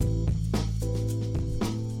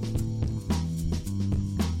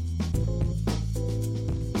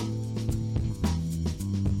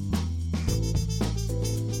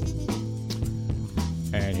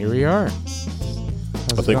here we are.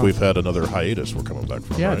 I think we've had another hiatus we're coming back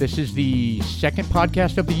from. Yeah, right? this is the second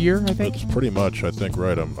podcast of the year, I think. It's pretty much, I think,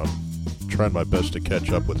 right. I'm trying my best to catch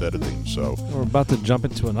up with editing, so. We're about to jump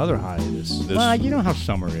into another hiatus. Well, you know how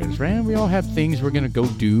summer is, right? We all have things we're going to go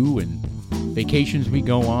do and vacations we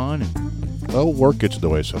go on. And, well, work gets in the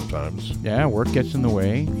way sometimes. yeah, work gets in the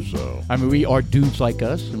way. So. I mean, we are dudes like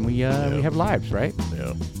us, and we have lives, right?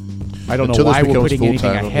 Yeah. I don't Until know why this we're becomes putting anything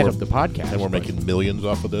full-time ahead and of the podcast. And we're but making millions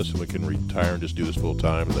off of this, and we can retire and just do this full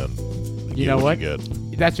time, then you know what? You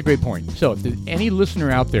get. That's a great point. So, if there's any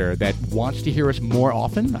listener out there that wants to hear us more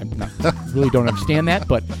often, I really don't understand that,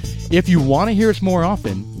 but if you want to hear us more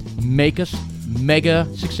often, make us mega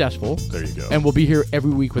successful. There you go. And we'll be here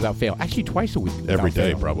every week without fail. Actually, twice a week. Every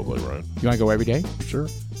day, fail. probably, right? You want to go every day? Sure.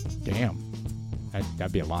 Damn.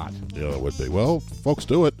 That'd be a lot. Yeah, it would be. Well, folks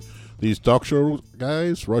do it. These talk show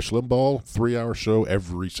guys, Rush Limbaugh, 3-hour show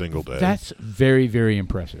every single day. That's very, very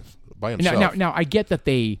impressive. By himself. Now, I get that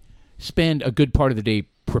they spend a good part of the day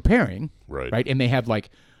preparing, right? And they have like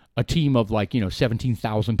a team of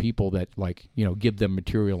 17,000 people that give them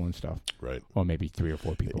material and stuff, right? Or maybe 3 or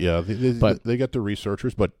 4 people. Yeah, they got the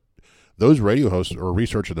researchers, but those radio hosts are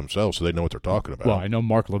researching themselves, so they know what they're talking about. Well, I know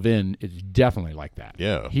Mark Levin is definitely like that.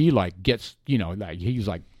 Yeah, he gets he's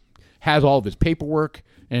has all of his paperwork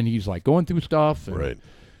and he's going through stuff. And, right.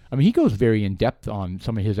 I mean, he goes very in depth on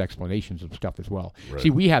some of his explanations of stuff as well. Right. See,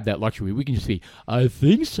 we have that luxury. We can just see, I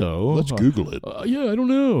think so. Let's Google it. Yeah, I don't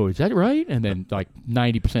know. Is that right? And then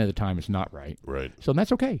 90% of the time it's not right. Right. So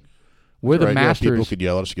that's okay. We're the masters. Yeah, people could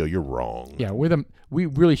yell at us and go, "You're wrong." Yeah, we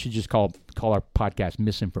really should just call our podcast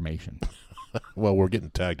misinformation. Well, we're getting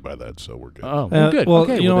tagged by that, so we're good. Oh, well, good. Well,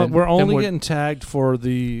 okay, you know what? then, We're only getting tagged for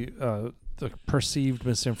the perceived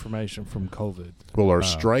misinformation from COVID. Well, our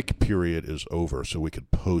strike period is over, so we could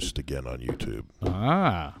post again on YouTube.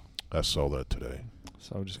 Ah. I saw that today.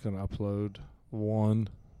 So I'm just going to upload one.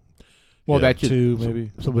 Well, yeah, that's two,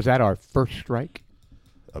 maybe. So was that our first strike?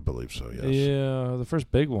 I believe so, yes. Yeah, the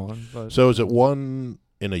first big one. But So is it 1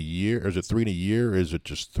 in a year, or is it 3 in a year, or is it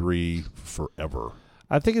just 3 forever?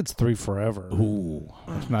 I think it's 3 forever. Ooh,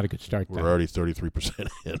 that's not a good start. We're already 33%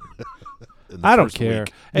 in. I don't care.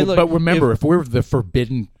 Hey, look, but remember, if we're the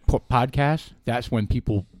forbidden podcast, that's when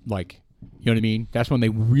people you know what I mean? That's when they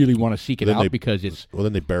really want to seek it out because it's... Well,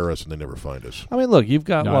 then they bear us and they never find us. I mean, look, you've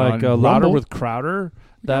got Louder with Crowder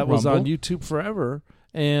that was on Rumble. YouTube forever,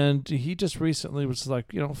 and he just recently was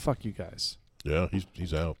like, fuck you guys. Yeah,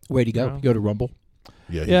 he's out. Where'd he go? Yeah. Go to Rumble?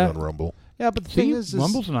 Yeah, he's on Rumble. Yeah, but the thing is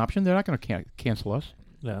Rumble's an option. They're not going to cancel us.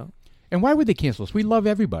 No. And why would they cancel us? We love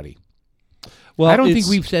everybody. Well, I don't think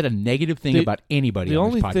we've said a negative thing about anybody the on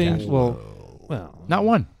only this podcast. thing, well, not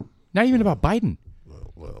one. Not even about Biden.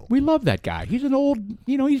 Well, we love that guy. He's an old,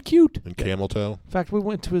 he's cute. And camel toe? In fact, we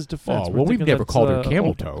went to his defense. Oh, well, we've never called her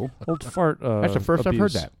camel toe. Old fart That's the first abuse. I've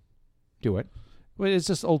heard that. Do it. Wait, it's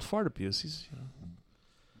just old fart abuse. He's,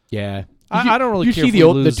 Yeah. I don't really care see if the we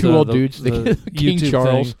the lose two old dudes, the King YouTube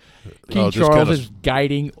Charles. thing. King just Charles kinda is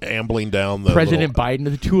guiding ambling down the President Biden.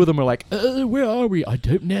 The two of them are like, where are we? I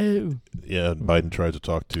don't know. Yeah, Biden tries to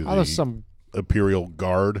talk to Oh, there's some Imperial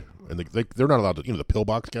Guard, and they're not allowed to, the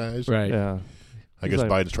pillbox guys. Right. Yeah. I guess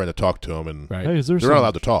Biden's trying to talk to them, and Right. Hey, is there they're not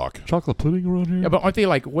allowed to talk. chocolate pudding around here? Yeah, but aren't they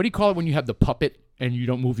what do you call it when you have the puppet and you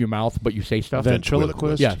don't move your mouth but you say stuff?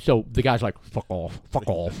 Ventriloquist. Yeah, so the guy's like, fuck off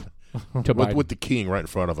to Biden. with the king right in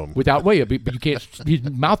front of him. Without, but you can't, his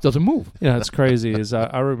mouth doesn't move. Yeah, it's crazy.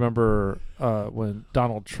 I remember when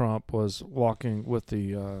Donald Trump was walking with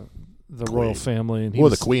the royal family, and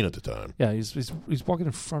the queen at the time. Yeah, he's walking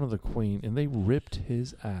in front of the queen, and they ripped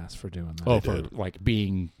his ass for doing that. Oh, for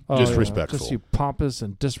being disrespectful. Just you pompous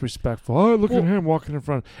and disrespectful. Oh, look at him walking in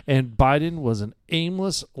front. And Biden was an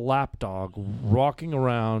aimless lapdog walking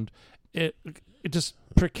around. It just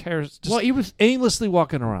precarious. Just he was aimlessly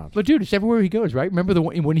walking around. But dude, it's everywhere he goes, right? Remember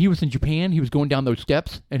when he was in Japan, he was going down those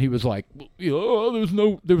steps, and he was like, "Oh,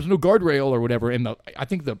 there was no guardrail or whatever." And I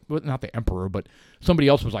think not the emperor, but somebody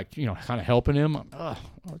else was like, kind of helping him.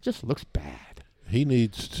 It just looks bad. He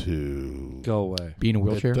needs to go away. Be in a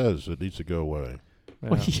wheelchair. It does. It needs to go away.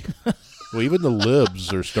 Yeah. Well, even the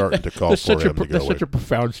libs are starting to call for him to go away. That's such a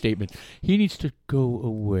profound statement. He needs to go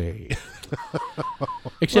away.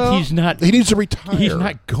 Except he's not. He needs to retire. He's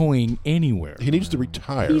not going anywhere. He needs to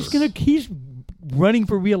retire. He's running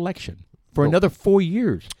for re-election for another 4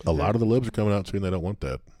 years. A lot of the libs are coming out saying they don't want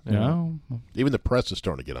that. No. Even the press is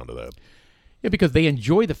starting to get onto that. Yeah, because they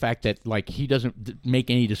enjoy the fact that he doesn't make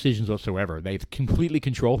any decisions whatsoever. They completely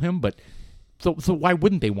control him, but so why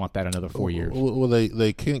wouldn't they want that another 4 years? Well,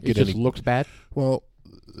 they can't get it just looks bad. Well,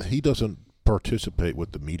 he doesn't participate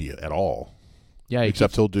with the media at all. Yeah,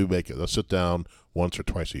 except he'll make a sit down, once or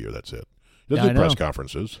twice a year. That's it. He Yeah, doesn't I do press know.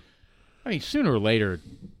 conferences. I mean, sooner or later,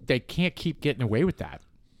 they can't keep getting away with that.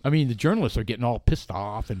 I mean, the journalists are getting all pissed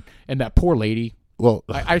off, and that poor lady. Well,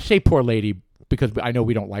 I say poor lady because I know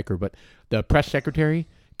we don't like her, but the press secretary.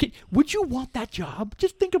 Would you want that job?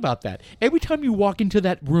 Just think about that. Every time you walk into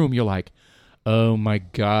that room, you're like, oh my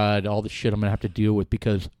God, all the shit I'm going to have to deal with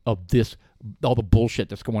because of this, all the bullshit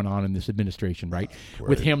that's going on in this administration, right?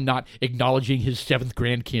 With him not acknowledging his 7th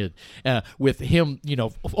grandkid, with him,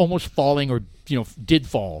 almost falling or, did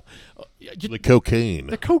fall. the cocaine.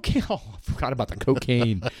 The cocaine. Oh, I forgot about the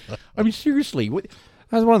cocaine. I mean, seriously.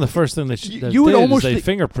 That's one of the first things You would almost they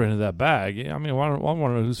fingerprinted that bag. I mean, I want to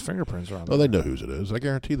know whose fingerprints are on Oh, there. they know whose it is. I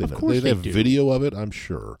guarantee they Of know. course They have they do. video of it, I'm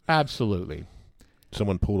sure. Absolutely.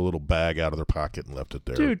 Someone pulled a little bag out of their pocket and left it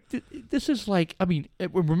there. Dude, this is like, I mean,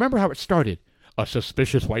 remember how it started? A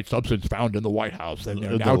suspicious white substance found in the White House, and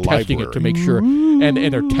they're In now the testing it to make sure, and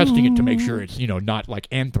they're testing it to make sure it's, not like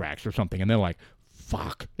anthrax or something, and they're like,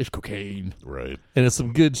 fuck, it's cocaine. Right. And it's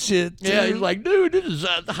some good shit. Yeah, too. he's like, dude, this is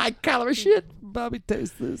high calorie shit. Bobby,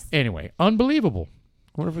 taste this. Anyway, unbelievable.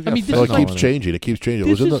 What if we I got mean, this Well, is it like- keeps changing. It keeps changing.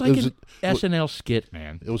 This it was is in the, like an SNL skit,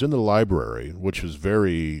 man. it was in the library, which is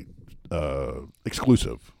very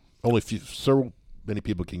exclusive. Only so many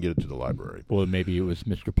people can get into the library. Well, maybe it was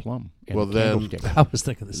Mr. Plum. And Well, the then- candlestick. I was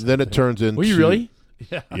thinking this. Then it turns into. Were you really?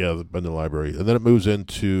 Yeah. Yeah, in the library, and then it moves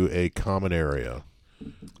into a common area,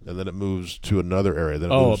 and then it moves to another area. Then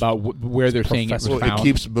it Oh, moves, about where they're saying it was well, found. it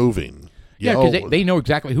keeps moving. Yeah, oh, because they know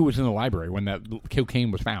exactly who was in the library when that cocaine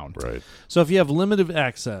was found. right. So if you have limited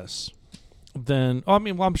access, then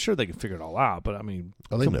I'm sure they can figure it all out. But I mean,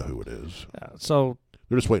 Oh, they know who it is. yeah, so.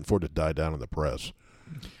 They're just waiting for it to die down in the press.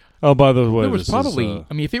 Oh, by the way, There was this probably, is,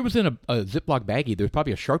 I mean, if it was in a Ziploc baggie, there's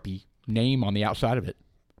probably a Sharpie name on the outside of it.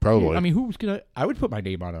 Probably. I mean, who's gonna? I would put my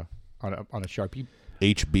name on a Sharpie.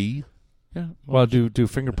 HB. Yeah. well, do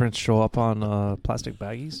fingerprints show up on plastic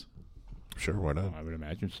baggies? Sure, why not? I would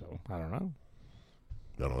imagine so. I don't know.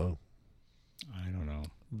 I don't know. I don't know.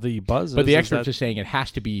 The buzz, But the is experts that- are saying it has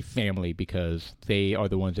to be family because they are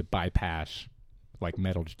the ones that bypass like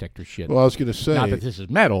metal detector shit. Well, I was going to say. Not that this is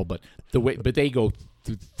metal, but they go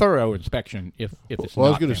through thorough inspection if it's well, I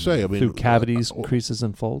was not going to family. say. I mean, through cavities, creases,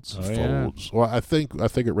 and folds. Oh, yeah. folds. Well, I think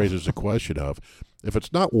it raises the question of if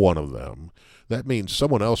it's not one of them, that means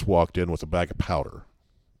someone else walked in with a bag of powder.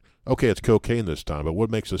 Okay, it's cocaine this time, but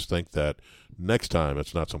what makes us think that next time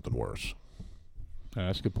it's not something worse?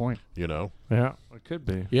 That's a good point. You know? Yeah, it could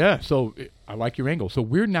be. Yeah, so I like your angle. So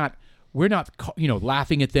we're not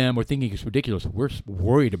laughing at them or thinking it's ridiculous. We're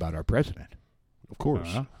worried about our president. Of course.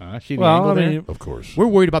 See the Well, angle I there? mean, Of course. We're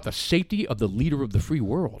worried about the safety of the leader of the free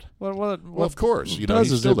world. what of course. You know, does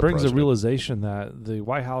he's is still it the brings a president. realization that the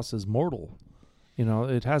White House is mortal. You know,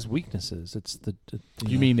 it has weaknesses. It's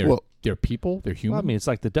You mean they're Well- they're people? They're human? Well, I mean, it's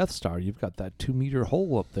like the Death Star. You've got that 2-meter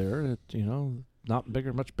hole up there. Not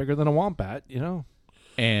bigger, much bigger than a wombat.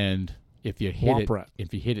 and if you Womp rat.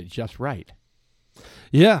 hit it just right.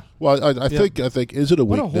 Yeah. Well, I think is it a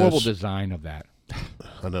What a weakness? horrible design of that.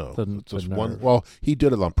 I know. The It's just nerve. one. Well, he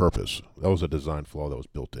did it on purpose. That was a design flaw that was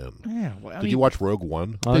built in. Yeah. Well, I Did you watch Rogue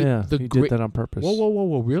One? Oh, The- yeah. the He great- did that on purpose.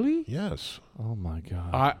 Whoa! Really? Yes. Oh, my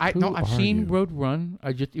God. I've Who are seen you? Road Run.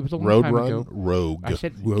 it was a long Road time Run, ago. Rogue. I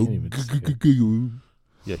said You can't even say Rogue.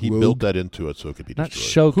 Yeah, he Rogue. built that into it so it could be Not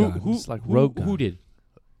destroyed. Shogun. Who It's like Rogue who did?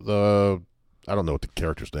 I don't know what the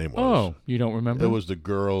character's name was. Oh, you don't remember? It was the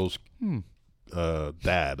girl's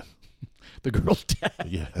dad. the girl's dad.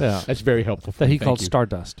 Yes. Yeah. That's very helpful. That he Thank called you.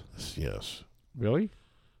 Stardust. Yes. Really?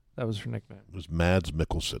 That was her nickname. It was Mads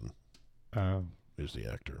Mikkelsen Oh. is the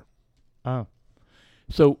actor. Oh.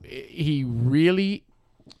 So he really.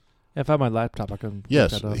 If I had my laptop, I can.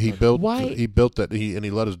 Yes, look that up, he but- built. Why- He built that. He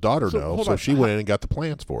let his daughter So, know, hold so on. she went in and got the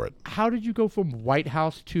plans for it. How did you go from White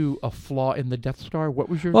House to a flaw in the Death Star? What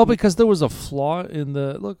was your? Well, because there was a flaw in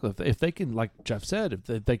the look. If they can, like Jeff said,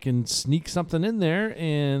 if they can sneak something in there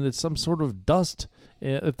and it's some sort of dust,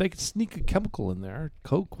 if they could sneak a chemical in there,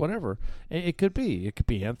 Coke, whatever, it could be. It could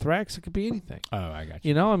be anthrax. It could be anything. Oh, I got you.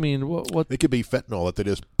 You know, I mean, what It could be fentanyl that they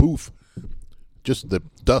just poof. Just the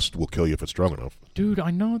dust will kill you if it's strong enough. Dude, I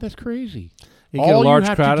know that's crazy. you get a All large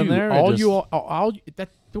have to crowd in do- there. All it you just- all that.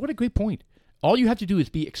 What a great point. All you have to do is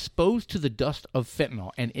be exposed to the dust of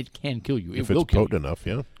fentanyl, and it can kill you. If It will it's kill potent you. enough,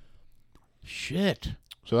 yeah. Shit.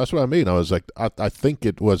 So that's what I mean. I was like, I think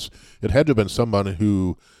it had to have been someone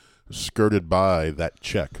who skirted by that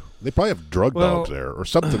check. They probably have drug Well- dogs there or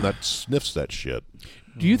something that sniffs that shit.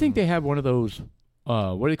 Do you think they have one of those?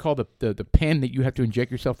 What do they call the pen that you have to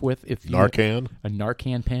inject yourself with? If you, Narcan? a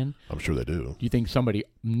Narcan pen. I'm sure they do. Do you think somebody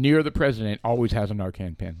near the president always has a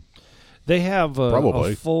Narcan pen? They have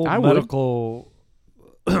Probably. a full I would. medical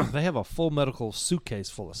they have a full medical suitcase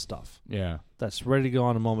full of stuff Yeah. that's ready to go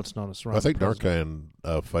on a moment's notice. I think the president.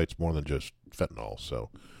 Narcan fights more than just fentanyl, so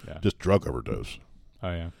Yeah. just drug overdose.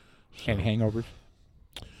 Oh yeah. So And hangovers.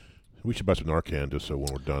 we should buy some Narcan just so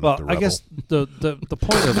when we're done. Well, at the I Rebel. guess the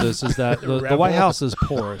point of this is that the White House is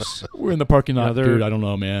porous. We're in the parking lot, there- dude. I don't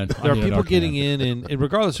know, man. There are people getting in, and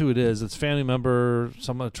regardless who it is, it's family member,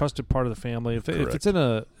 someone a trusted part of the family. If it's in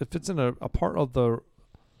a part of the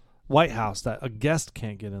White House that a guest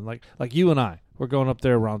can't get in, like you and I, we're going up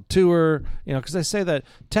there around tour, because they say that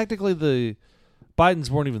technically the Bidens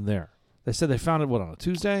weren't even there. They said they found it on a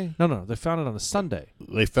Tuesday? No, they found it on a Sunday.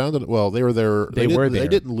 They found it. Well, they were there. They were there. They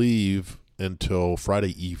didn't leave until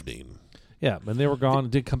Friday evening. Yeah, and they were gone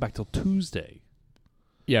and didn't come back till Tuesday.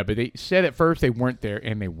 Yeah, but they said at first they weren't there,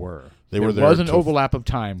 and they were. They were there There was an until- overlap of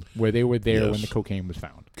time where they were there when Yes. the cocaine was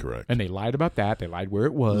found. Correct. And they lied about that. They lied where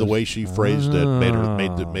it was. The way she phrased it Ah.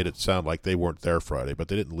 made it sound like they weren't there Friday, but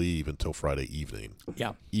they didn't leave until Friday evening.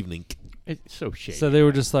 Yeah. Evening. It's so shady. So they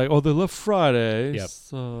were just like, they left Friday. Yep.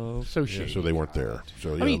 So so Yeah, shady. so they weren't there.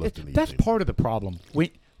 So yeah, I mean, left in the that's evening. part of the problem.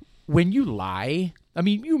 When you lie, I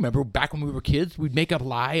mean, you remember back when we were kids, we'd make up a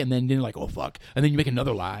lie, and then like, oh, fuck. And then you make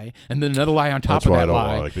another lie, and then another lie on top That's of why I that don't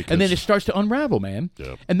lie. like, because- And then it starts to unravel, man.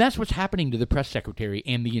 Yep. And that's what's happening to the press secretary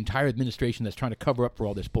and the entire administration that's trying to cover up for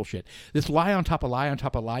all this bullshit. This lie on top of lie on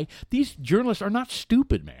top of lie. These journalists are not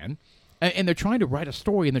stupid, man. And they're trying to write a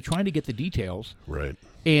story, and they're trying to get the details. Right.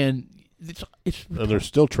 And it's And they're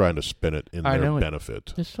still trying to spin it in I their know it.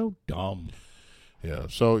 benefit. it's so dumb. Yeah.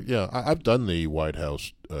 So yeah, I've done the White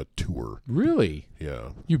House tour. Really? Yeah.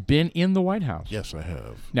 You've been in the White House? Yes, I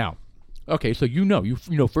have. Now, okay, so you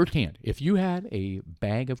know firsthand. If you had a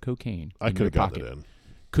bag of cocaine I in could your have gotten pocket, it in.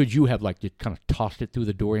 could you have just kind of tossed it through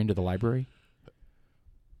the door into the library?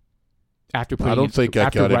 After putting I don't think I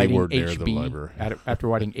after got writing anywhere near the HB, library. After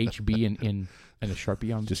writing HB in a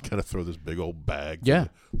Sharpie on. Just kind of throw this big old bag. Yeah.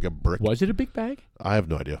 Like a brick. Was it a big bag? I have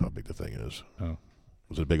no idea how big the thing is. Oh.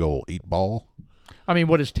 Was it a big old 8-ball? I mean,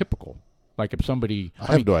 what is typical? Like if somebody,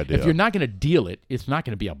 I have no idea. If you're not going to deal it, it's not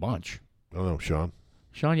going to be a bunch. I don't know, Sean.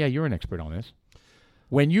 Sean, yeah, you're an expert on this.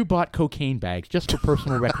 When you bought cocaine bags just for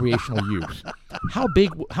personal recreational use, how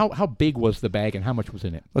big was the bag and how much was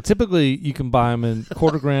in it? Well, typically you can buy them in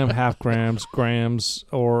quarter gram, half grams,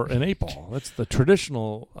 or an 8-ball. That's the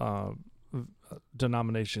traditional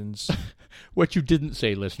denominations. What you didn't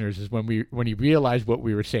say, listeners, is when he realized what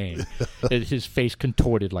we were saying, his face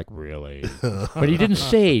contorted like, really? But he didn't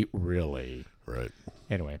say, really. Right.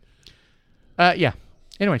 Anyway. Yeah.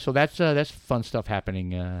 Anyway, so that's fun stuff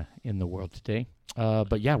happening in the world today.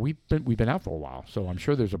 But yeah, we've been out for a while, so I'm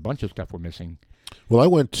sure there's a bunch of stuff we're missing. Well, I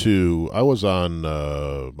was on,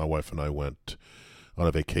 my wife and I went on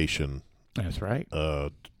a vacation That's right.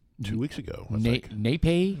 2 weeks ago, I think. Napa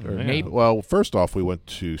or Yeah. Napa? Well, first off, we went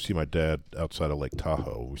to see my dad outside of Lake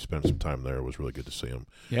Tahoe. We spent some time there. It was really good to see him.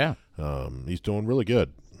 Yeah. He's doing really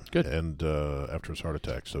good. Good. And after his heart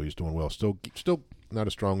attack, so he's doing well. Still not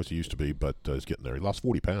as strong as he used to be, but he's getting there. He lost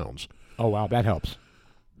 40 pounds. Oh wow, that helps.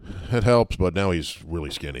 It helps, but now he's really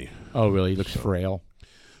skinny. Oh really? He looks frail.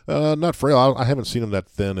 Not frail. I haven't seen him that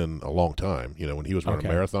thin in a long time. When he was running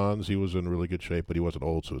Okay. marathons, he was in really good shape, but he wasn't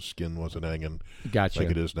old, so his skin wasn't hanging Gotcha. like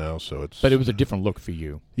it is now. So it's. But it was a different look for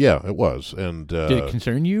you. Yeah, it was. And Did it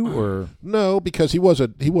concern you or no, because he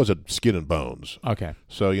wasn't skin and bones. okay?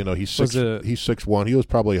 So he's Was it- he's 6'1". He was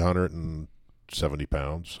probably 170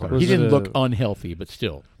 pounds. Was He didn't it look a- unhealthy, but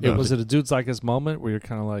still. No. Was it a dudes like us moment where you're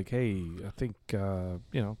kind of like, hey, I think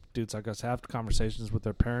dudes like us have conversations with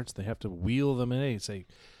their parents. They have to wheel them in. Hey, say,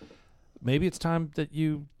 maybe it's time that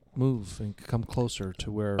you move and come closer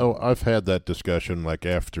to where. Oh, I've had that discussion like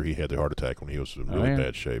after he had the heart attack when he was in really yeah.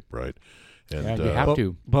 bad shape, right? And Yeah, you have but,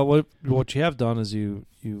 to. But what you have done is you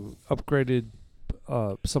upgraded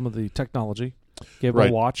some of the technology. Gave him Right.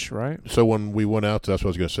 a watch, right? So when we went out, that's what I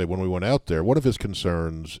was going to say. When we went out there, one of his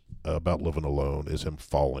concerns about living alone is him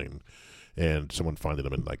falling and someone finding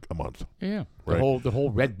him in like a month. Yeah. Right. The whole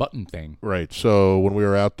red button thing. Right. So when we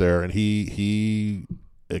were out there, and he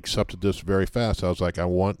accepted this very fast. I was like, I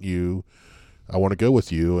want to go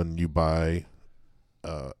with you, and you buy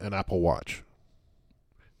an Apple Watch.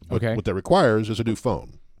 Okay. What that requires is a new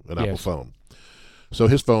phone, an Apple Yes. phone. So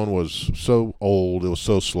his phone was so old, it was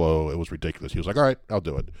so slow, it was ridiculous. He was like, all right, I'll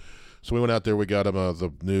do it. So we went out there, we got him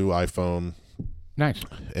the new iPhone, Nice.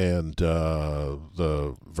 and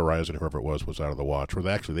the Verizon, whoever it was out of the watch. Where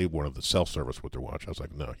they wanted the self-service with their watch. I was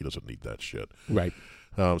like, no, he doesn't need that shit. Right.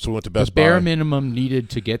 So we went to The Best bare Buy. minimum needed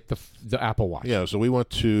to get the Apple Watch. Yeah, so we went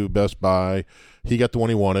to Best Buy. He got the one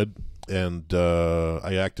he wanted, and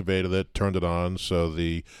I activated it, turned it on, so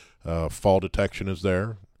the fall detection is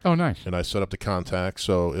there. Oh, nice. and I set up the contact,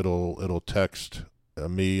 so it'll text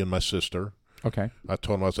me and my sister. Okay. I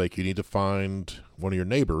told him, I was like, you need to find one of your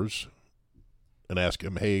neighbors and ask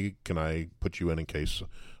him, hey, can I put you in case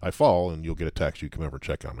I fall, and you'll get a text. You come over and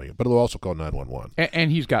check on me. But it'll also call 911.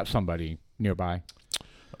 And he's got somebody nearby.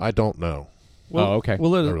 I don't know. Well, oh, okay.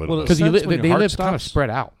 Well, I really don't know. Because they they live kind of spread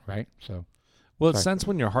out, right? So. Well, it Sorry. sense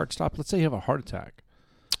when your heart stops. Let's say you have a heart attack.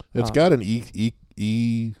 It's got an ECG,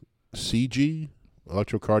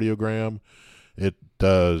 electrocardiogram. It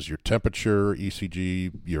does your temperature,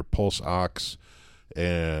 ECG, your pulse ox,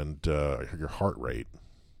 and your heart rate.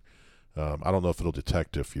 I don't know if it'll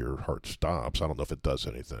detect if your heart stops. I don't know if it does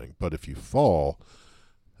anything. But if you fall,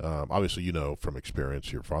 obviously you know from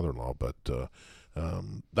experience, your father-in-law, but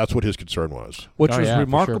that's what his concern was. Which Oh, was yeah, for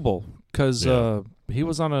remarkable because Yeah. he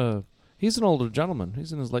was he's an older gentleman.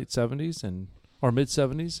 He's in his late 70s or mid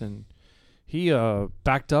 70s, and he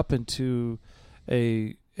backed up into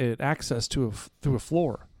an access through a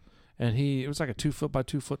floor, and it was like a 2 foot by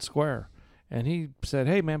 2 foot square, and he said,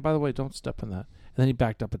 "Hey man, by the way, don't step in that." And then he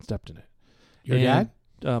backed up and stepped in it. Your dad?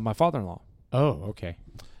 My father-in-law, Oh, okay.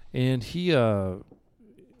 and he He got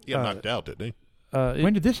knocked out, didn't he?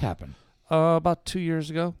 When did this happen? about 2 years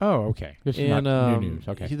ago. Oh, okay. This is And not new news.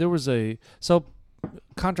 Okay. there was so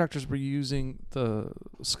contractors were using the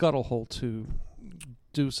scuttle hole to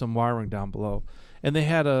do some wiring down below, and they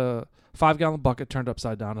had a 5-gallon bucket turned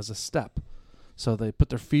upside down as a step. So they put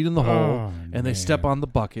their feet in the hole and they step on the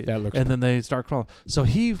bucket, That looks and then they start crawling. So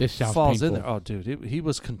he This sounds falls in painful. there. Oh, dude, he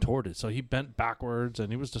was contorted. So he bent backwards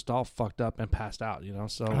and he was just all fucked up and passed out.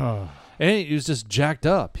 So Oh. and he was just jacked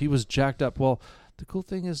up. He was jacked up. Well, the cool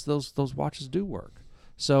thing is those watches do work.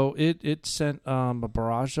 So it sent a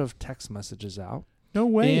barrage of text messages out, No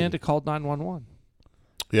way. and it called 911.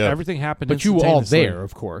 Yeah. Everything happened. But you were all instantaneously. there,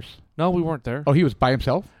 of course. No, we weren't there. Oh, he was by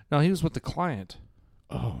himself? No, he was with the client.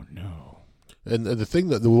 Oh, no. And the thing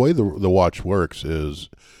the way the watch works is,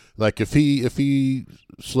 like, if he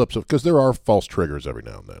slips up, because there are false triggers every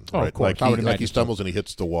now and then, Oh, of right? course. Like I would he imagine so. stumbles and he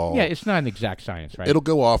hits the wall. Yeah, it's not an exact science, right? It'll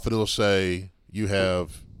go off and it'll say you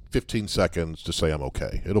have 15 seconds to say I'm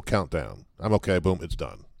okay. It'll count down. I'm okay. Boom, it's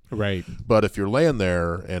done. Right. But if you're laying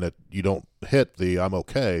there and you don't hit the I'm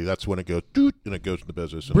okay, that's when it goes doot and it goes into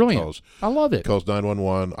business. And Brilliant. I love It it. calls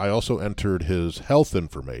 911. I also entered his health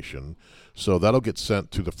information, so that'll get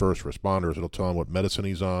sent to the first responders. It'll tell him what medicine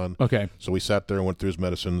he's on. Okay. So we sat there and went through his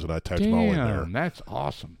medicines, and I typed them all in there. Damn, that's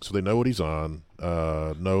awesome. So they know what he's on.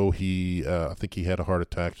 Know he, I think he had a heart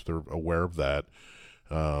attack, so they're aware of that.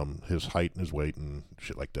 His height and his weight and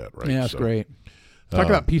shit like that, right? Yeah, that's So, great. Talk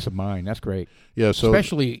about peace of mind. That's great. Yeah, so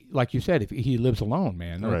Especially, like you said, if he lives alone,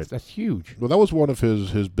 man. That's, Right. that's huge. well, that was one of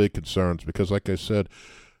his big concerns because, like I said,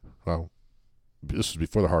 well, this is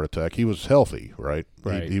before the heart attack. He was healthy, right?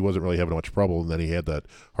 Right. He wasn't really having much trouble, and then he had that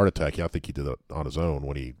heart attack. Yeah, I think he did it on his own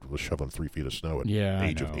when he was shoveling 3 feet of snow at Yeah, I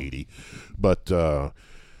age of know. 80. But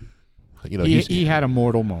He had a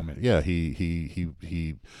mortal moment. yeah,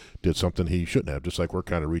 he did something he shouldn't have. Just like we're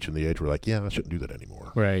kind of reaching the age where, like, yeah, I shouldn't do that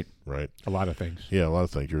anymore, Right. right? A lot of things. Yeah, a lot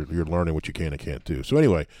of things. You're learning what you can and can't do. So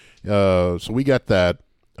anyway, so we got that,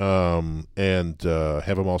 and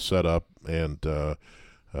have him all set up, and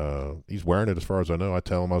he's wearing it as far as I know. I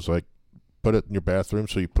tell him, I was like, put it in your bathroom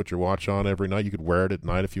so you put your watch on every night. You could wear it at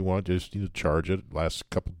night if you want. Just need to charge it. It lasts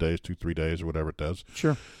a couple of days, 2-3 days or whatever it does.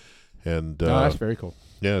 Sure. And No, that's very cool.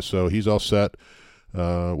 yeah, so he's all set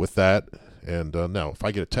with that. And now if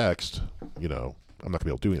I get a text, I'm not going to be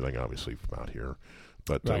able to do anything, obviously, from out here.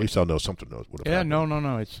 But Right. at least I'll know something would have Yeah, happened.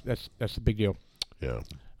 no. That's a big deal. Yeah.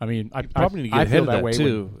 I mean, I Probably need to I get ahead feel of that that way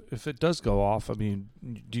too. If it does go off, I mean,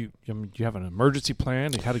 do you have an emergency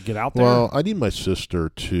plan? How to get out there? Well, I need my sister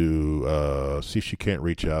to see if she can't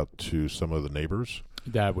reach out to some of the neighbors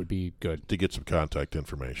That would be good. to get some contact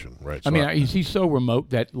information, right? I mean, is he so remote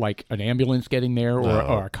that like an ambulance getting there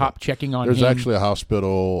or a cop checking on there's him? actually a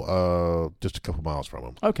hospital just a couple miles from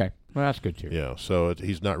him. Okay, well that's good too. Yeah, so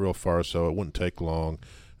he's not real far, so it wouldn't take long.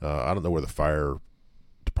 I don't know where the fire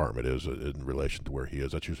department is in relation to where he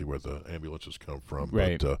is. That's usually where the ambulances come from.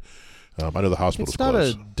 Right. But I know the hospital's it's not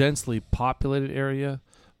close. a densely populated area,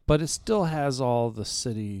 but it still has all the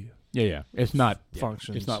city Yeah. It's not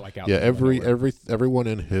functions. It's not like out. Yeah, in the middle of nowhere. everyone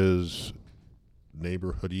in his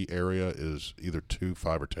neighborhoody area is either 2,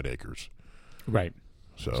 5, or 10 acres. Right.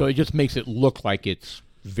 So, So it just makes it look like it's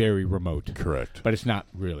very remote, correct. but it's not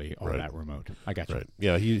really all Right. that remote. I got you. Right.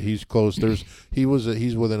 Yeah, he's close.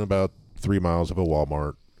 He's within about 3 miles of a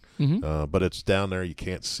Walmart. Mm-hmm. But it's down there. You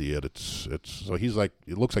can't see it. It's so he's like,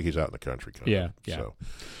 it looks like he's out in the country. Kind Yeah, of. yeah. So,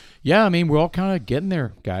 Yeah, I mean, we're all kind of getting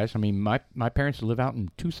there, guys. I mean, my parents live out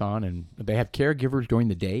in Tucson, and they have caregivers during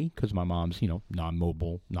the day because my mom's,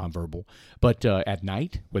 non-mobile, non-verbal. But at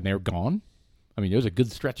night, when they're gone, I mean, there's a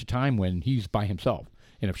good stretch of time when he's by himself.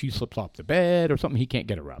 And if she slips off the bed or something, he can't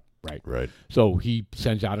get her up, right? Right. So he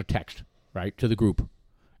sends out a text, right, to the group,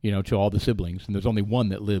 to all the siblings. And there's only one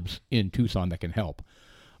that lives in Tucson that can help.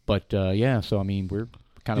 But, so, I mean, we're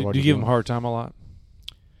kind of... Do you give him a hard time a lot?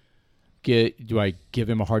 Do I give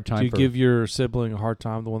him a hard time? Do you give your sibling a hard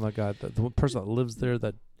time, the one that got... the person that lives there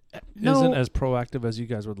that isn't as proactive as you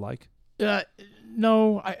guys would like?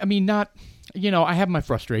 No, I mean, not... I have my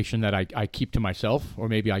frustration that I keep to myself, or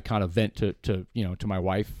maybe I kind of vent to my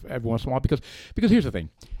wife every once in a while, because here's the thing.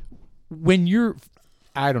 When you're,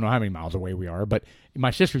 I don't know how many miles away we are, but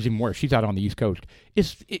my sister's even worse. She's out on the East Coast.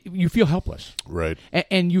 You feel helpless. Right.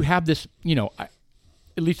 And you have this, at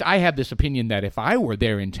least I have this opinion that if I were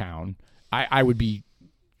there in town, I would be,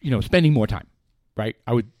 spending more time, right?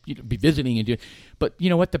 I would be visiting and doing, but you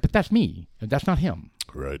know what? But that's me. That's not him.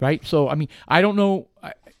 Right. Right. So, I mean, I don't know.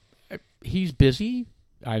 He's busy.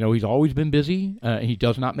 I know he's always been busy. He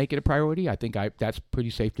does not make it a priority. I think that's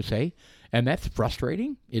pretty safe to say, and that's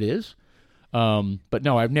frustrating. It is. But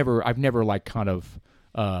no, I've never like kind of,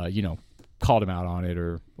 called him out on it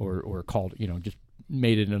or called, just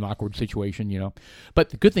made it an awkward situation,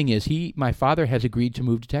 But the good thing is my father has agreed to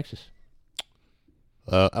move to Texas.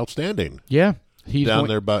 Outstanding. Yeah. He's down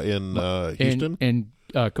there in Houston?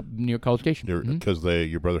 Near College Station. Because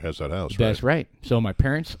your brother has that house, right? That's right. So my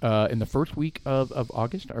parents, in the first week of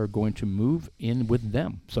August, are going to move in with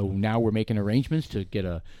them. So now we're making arrangements to get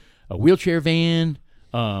a wheelchair van,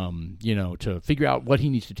 to figure out what he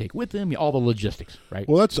needs to take with him, all the logistics, right?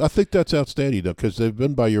 Well, I think that's outstanding, though, because they've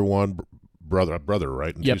been by your one brother,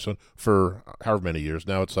 right, in Tucson for however many years.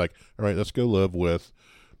 Now it's like, all right, let's go live with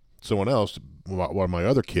someone else, one of my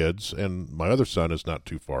other kids, and my other son is not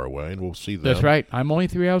too far away, and we'll see them. That's right. I'm only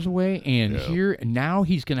 3 hours away, and now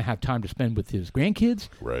he's going to have time to spend with his grandkids.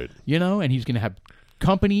 Right. And he's going to have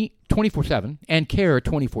company 24/7 and care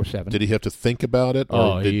 24/7. Did he have to think about it?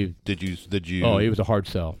 Or did you? Oh, it was a hard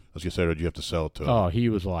sell. I was going to say, or did you have to sell it to him? Oh, he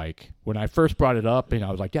was like, when I first brought it up, and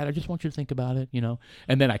I was like, Dad, I just want you to think about it,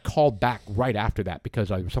 And then I called back right after that because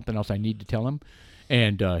there was something else I needed to tell him,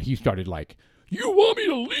 and he started like, you want me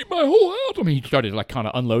to leave my whole house? I mean, he started like kind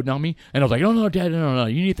of unloading on me. And I was like, no, Dad, no.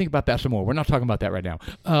 You need to think about that some more. We're not talking about that right now.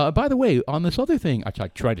 By the way, on this other thing, I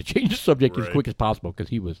tried to change the subject as quick as possible because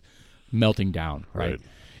he was melting down, right?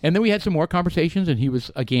 And then we had some more conversations, and he was,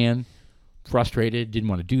 again, frustrated, didn't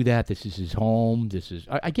want to do that. This is his home.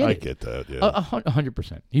 I get it. I get that, yeah.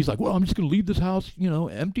 100%. He's like, well, I'm just going to leave this house,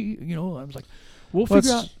 empty. I was like, we'll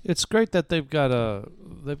figure out. It's great that they've got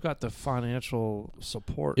the financial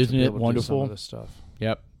support. Isn't to be it able to wonderful? do some of this stuff.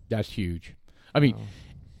 Yep, that's huge. I mean,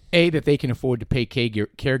 that they can afford to pay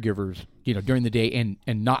caregivers, during the day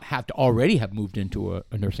and not have to already have moved into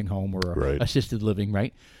a nursing home or assisted living,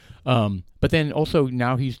 right? But then also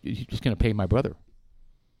now he's just going to pay my brother,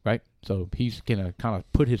 right? So he's going to kind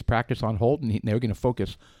of put his practice on hold, and they're going to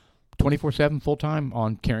focus 24/7 full time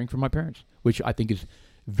on caring for my parents, which I think is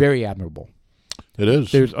very admirable. It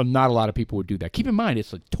is. There's not a lot of people would do that. Keep in mind,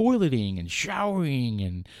 it's like toileting and showering,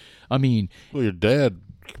 and I mean, well, your dad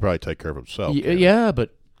could probably take care of himself. Yeah,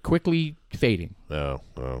 but quickly fading. Yeah.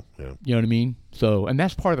 You know what I mean? So, and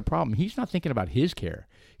that's part of the problem. He's not thinking about his care.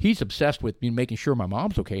 He's obsessed with making sure my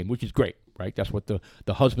mom's okay, which is great, right? That's what the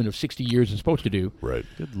husband of 60 years is supposed to do. Right.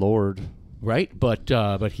 Good Lord. Right?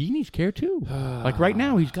 But he needs care too. Like right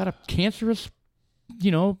now, he's got a cancerous,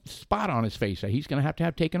 spot on his face that he's going to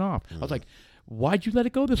have taken off. I was like, why'd you let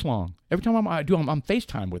it go this long? Every time I'm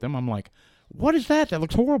FaceTime with him, I'm like, what is that? That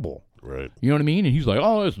looks horrible. Right. You know what I mean? And he's like,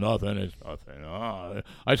 oh, it's nothing. Oh,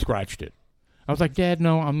 I scratched it. I was like, Dad,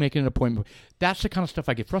 no, I'm making an appointment. That's the kind of stuff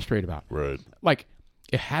I get frustrated about. Right. Like,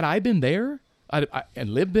 had I been there and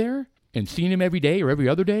lived there and seen him every day or every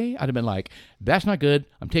other day, I'd have been like, that's not good.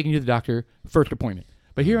 I'm taking you to the doctor, first appointment.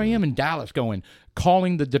 But here I am in Dallas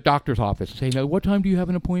calling the doctor's office, saying, what time do you have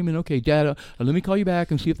an appointment? Okay, Dad, let me call you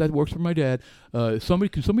back and see if that works for my dad. Can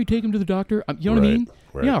somebody take him to the doctor? You know what I mean?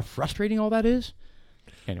 Right. You know how frustrating all that is?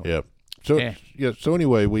 Anyway. Yeah. So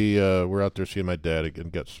anyway, we're out there seeing my dad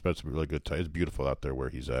and spent some really good time. It's beautiful out there where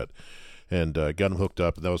he's at. And got him hooked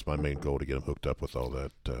up. And that was my main goal, to get him hooked up with all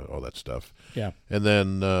that stuff. Yeah. And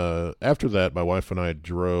then after that, my wife and I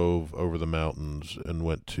drove over the mountains and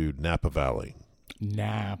went to Napa Valley.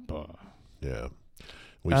 Napa. Yeah.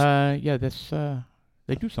 That's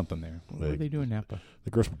they do something there. What do they do in Napa?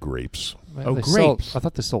 They grow some grapes. Grapes. I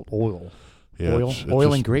thought they sold oil. Yeah,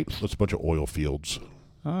 oil and grapes. It's a bunch of oil fields.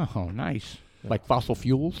 Oh, nice. Like fossil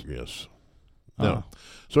fuels. Yes. No.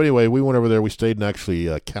 So anyway, we went over there. We stayed in actually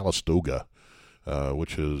Calistoga,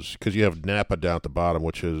 which is because you have Napa down at the bottom,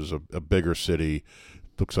 which is a bigger city.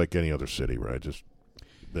 Looks like any other city, right? Just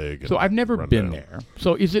big. So I've never been there.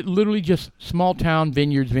 So is it literally just small town,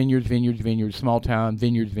 vineyards, small town,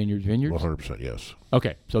 vineyards? 100%, yes.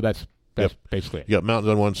 Okay, so that's basically it. You got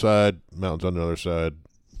mountains on one side, mountains on the other side.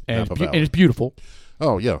 And it's beautiful.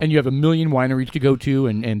 Oh, yeah. And you have a million wineries to go to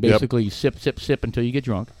and basically sip until you get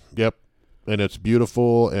drunk. Yep. And it's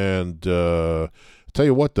beautiful. And tell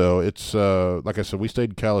you what, though, it's like I said, we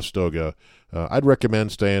stayed in Calistoga. I'd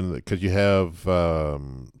recommend staying because you have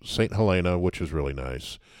St. Helena, which is really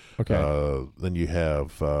nice. Okay. Then you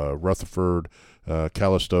have Rutherford,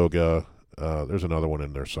 Calistoga. There's another one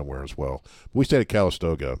in there somewhere as well. We stayed at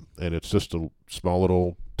Calistoga, and it's just a small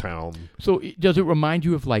little town. So does it remind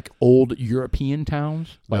you of like old European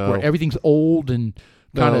towns, like where everything's old and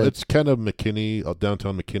kind of? No, it's kind of McKinney,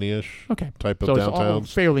 downtown McKinney-ish type of so downtown. It's all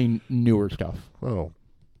fairly newer stuff. Well,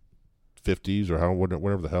 50s or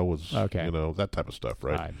whatever the hell was, that type of stuff,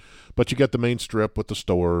 right? But you got the main strip with the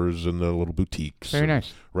stores and the little boutiques. Very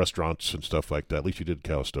nice. Restaurants and stuff like that. At least you did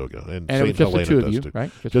Calistoga. And it was just the two of you,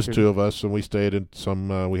 right? Just two of us, and we stayed in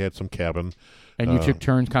we had some cabin. And you took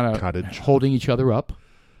turns kind of holding each other up?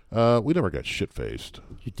 We never got shit-faced.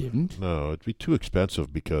 You didn't? No, it'd be too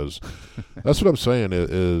expensive because that's what I'm saying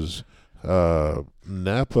is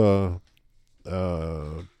Napa,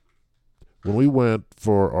 when we went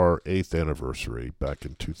for our 8th anniversary back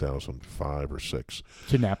in 2005 or 6.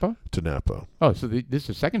 To Napa? To Napa. Oh, so this is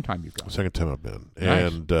the second time you've gone. Second time I've been.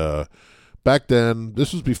 Nice. And back then,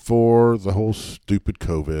 this was before the whole stupid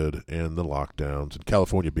COVID and the lockdowns and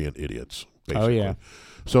California being idiots, basically. Oh, yeah.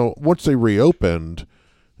 So once they reopened,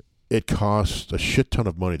 it cost a shit ton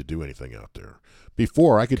of money to do anything out there.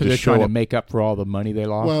 Before, I could just show they're trying up. to make up for all the money they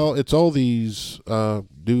lost? Well, it's all these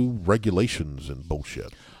new regulations and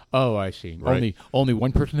bullshit. Oh, I see. Right. Only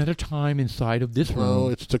one person at a time inside of this room. Well,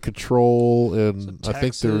 it's to control, and I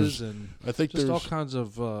think there's all kinds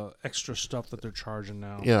of extra stuff that they're charging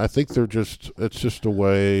now. Yeah, I think it's just a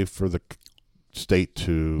way for the state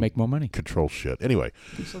to make more money, control shit. Anyway,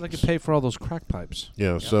 so they can pay for all those crack pipes.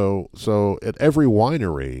 Yeah. So at every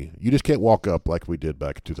winery, you just can't walk up like we did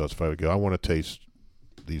back in 2005 and go, I want to taste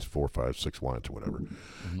these 4, 5, 6 wines or whatever.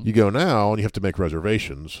 Mm-hmm. You go now, and you have to make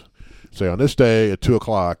reservations. Say on this day at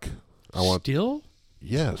 2:00, I want. Still?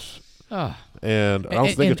 Yes. And I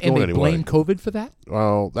don't think it's and going they anywhere. blame COVID for that?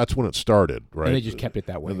 Well, that's when it started, right? And they just kept it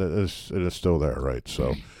that way. And it is still there, right?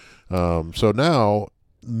 So, so now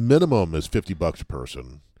minimum is $50 a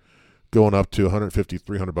person, going up to $150,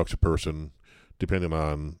 $300 a person, depending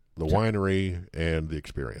on the winery and the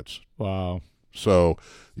experience. Wow. So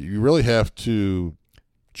you really have to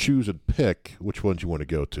choose and pick which ones you want to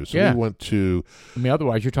go to. So we went to... I mean,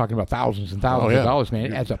 otherwise you're talking about thousands and thousands of dollars, man.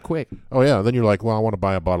 It adds up quick. Oh, yeah. And then you're like, well, I want to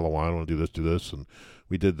buy a bottle of wine. I want to do this. And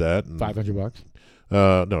we did that. And, $500?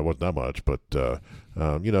 No, it wasn't that much. But,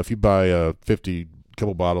 if you buy a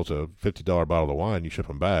couple bottles, a $50 bottle of wine, you ship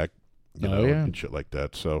them back, and shit like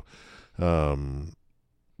that. So,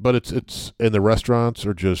 but it's and the restaurants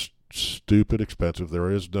are just stupid expensive. There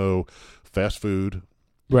is no fast food,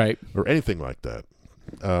 right, or anything like that.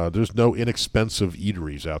 There's no inexpensive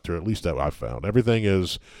eateries out there. At least that I've found. Everything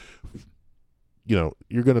is, you're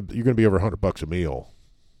gonna be over $100 a meal,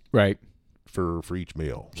 right, for each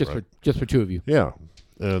meal, just for two of you. Yeah,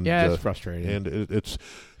 and it's frustrating. And it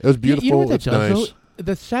was beautiful. You know what that it's does, nice. though?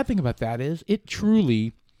 The sad thing about that is it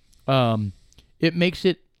truly, it makes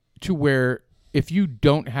it to where if you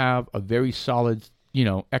don't have a very solid,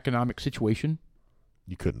 economic situation,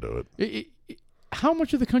 you couldn't do it. How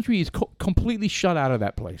much of the country is completely shut out of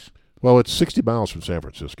that place? Well, it's 60 miles from San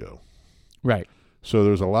Francisco. Right. So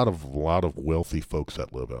there's a lot of wealthy folks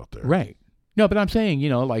that live out there. Right. No, but I'm saying,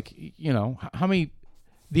 how many,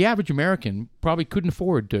 the average American probably couldn't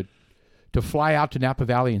afford to fly out to Napa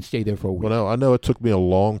Valley and stay there for a week. Well, no, I know it took me a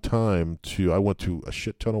long time I went to a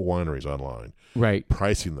shit ton of wineries online. Right.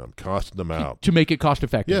 Pricing them, costing them out. To make it cost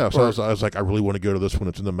effective. Yeah, so I was like, I really want to go to this one.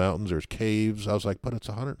 It's in the mountains. There's caves. I was like, but it's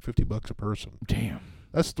 $150 a person. Damn.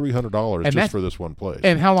 That's $300 just for this one place.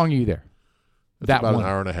 And how long are you there? It's about an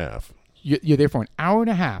hour and a half. You're there for an hour and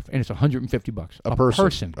a half, and it's $150 a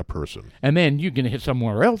person. A person. And then you're going to hit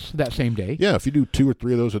somewhere else that same day. Yeah, if you do 2 or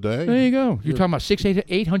 3 of those a day. There you go. You're talking about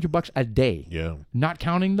 $800 a day. Yeah. Not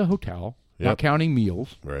counting the hotel. Yep. Not counting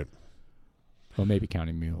meals. Right. Well, maybe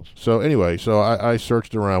counting meals. So anyway, I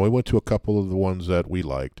searched around. We went to a couple of the ones that we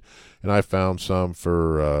liked, and I found some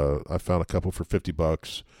for. I found a couple for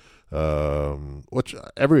 $50, which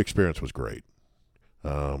every experience was great.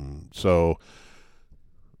 So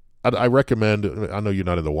I recommend. I know you're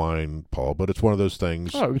not in the wine, Paul, but it's one of those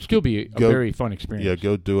things. Oh, it would still be a very fun experience. Yeah,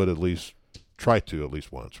 go do it at least. Try to at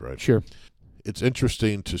least once, right? Sure. It's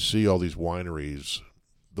interesting to see all these wineries,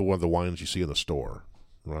 the wines you see in the store.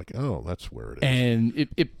 We're like, oh, that's where it is. And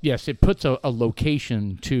it puts a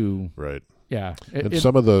location to right. Yeah. And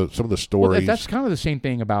some of the stories. Well, that's kind of the same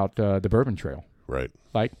thing about the Bourbon Trail. Right.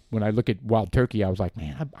 Like when I look at Wild Turkey, I was like,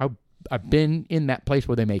 man, I've been in that place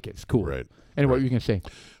where they make it. It's cool. Right. And what were you going to say?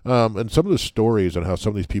 And some of the stories on how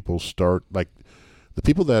some of these people start, like the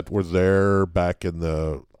people that were there back in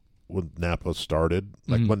when Napa started,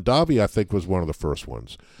 like Mondavi, I think, was one of the first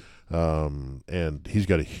ones. And he's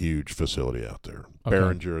got a huge facility out there. Okay.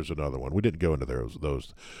 Behringer is another one. We didn't go into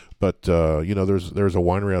those. But, there's a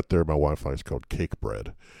winery out there my wife likes called Cake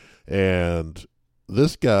Bread. And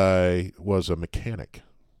this guy was a mechanic.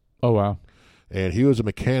 Oh, wow. And he was a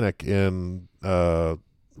mechanic in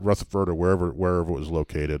Rutherford or wherever it was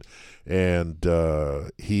located. And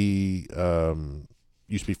he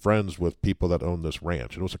used to be friends with people that owned this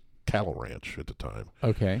ranch. It was a cattle ranch at the time.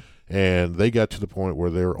 Okay. And they got to the point where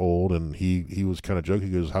they're old, and he was kind of joking.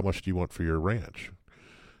 He goes, how much do you want for your ranch?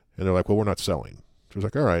 And they're like, well, we're not selling. So he's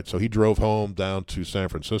like, all right. So he drove home down to San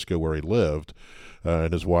Francisco where he lived,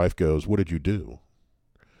 and his wife goes, what did you do?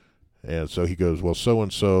 And so he goes, well,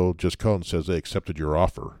 so-and-so just called and says they accepted your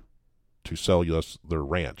offer to sell us their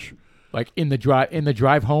ranch. Like in the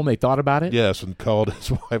drive home, they thought about it? Yes, and called his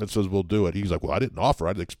wife and says, we'll do it. He's like, well, I didn't offer.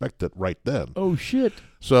 I didn't expect it right then. Oh, shit.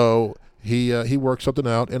 So he worked something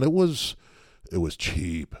out, and it was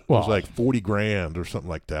cheap. It was like $40,000 or something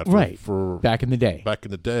like that. For back in the day. Back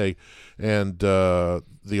in the day. And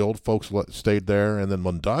the old folks stayed there, and then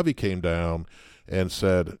Mondavi came down and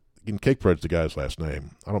said, and Cake Bread's the guy's last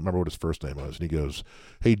name. I don't remember what his first name was. And he goes,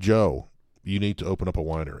 hey, Joe, you need to open up a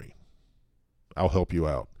winery. I'll help you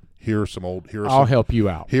out. I'll help you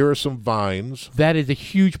out. Here are some vines. That is a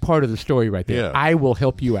huge part of the story right there. Yeah. I will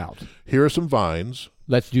help you out. Here are some vines.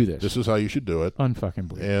 Let's do this. This is how you should do it. Unfucking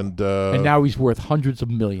believable. And now he's worth hundreds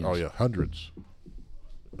of millions. Oh, yeah, hundreds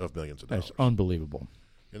of millions of dollars. That's unbelievable.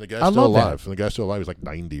 And the guy's still alive. And the guy's still alive. He's like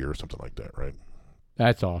 90 or something like that, right?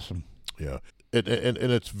 That's awesome. Yeah. And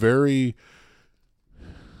it's very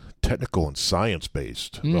technical and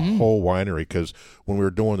science-based, the whole winery, because when we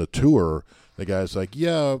were doing the tour, the guy's like,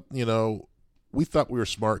 yeah, we thought we were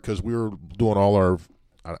smart because we were doing all our,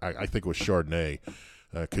 I think it was Chardonnay,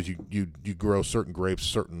 because you grow certain grapes,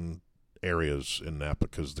 certain areas in Napa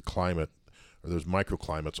because the climate, or there's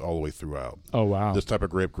microclimates all the way throughout. Oh, wow. This type of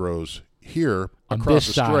grape grows here on across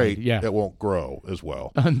this the strait. Side, yeah. It won't grow as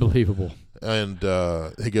well. Unbelievable. And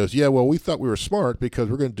he goes, yeah, well, we thought we were smart because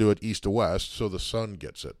we're going to do it east to west so the sun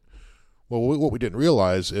gets it. Well, what we didn't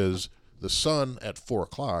realize is the sun at 4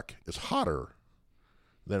 o'clock is hotter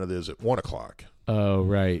than it is at 1 o'clock. Oh,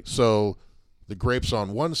 right. So the grapes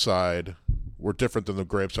on one side were different than the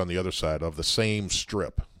grapes on the other side of the same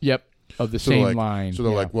strip. Yep, of the same line. So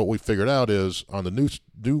they're like, what we figured out is on the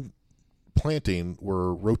new planting,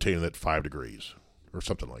 we're rotating at 5 degrees or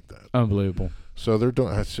something like that. Unbelievable. So they're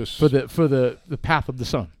doing that's just for the path of the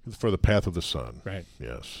sun. For the path of the sun. Right.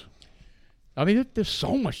 Yes. I mean, there's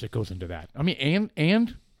so much that goes into that. I mean,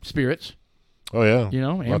 and spirits. Oh yeah.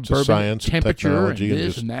 And lots bourbon, of science, temperature, and technology, and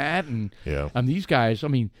this and that, and yeah. These guys. I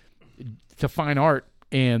mean, it's a fine art,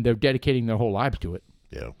 and they're dedicating their whole lives to it.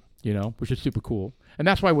 Yeah. Which is super cool. And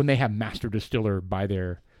that's why when they have master distiller by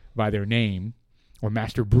their name, or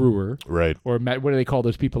master brewer, right, or what do they call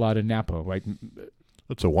those people out in Napa? Like,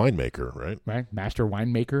 it's a winemaker, right? Right, master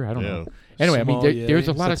winemaker. I don't know. Anyway, I mean, there's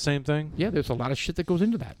a lot of same thing. Yeah, there's a lot of shit that goes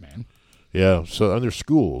into that, man. Yeah. So under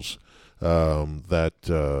schools, that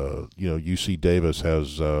UC Davis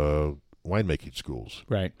has winemaking schools,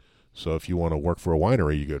 right? So if you want to work for a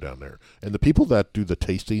winery, you go down there. And the people that do the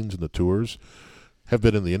tastings and the tours have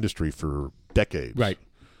been in the industry for decades, right?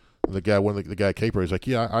 The guy Caper is like,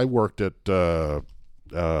 yeah, I worked at I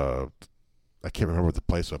can't remember the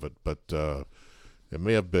place of it, but it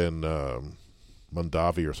may have been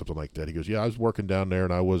Mondavi or something like that. He goes, yeah, I was working down there,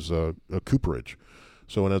 and I was a cooperage.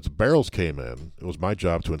 So when the barrels came in, it was my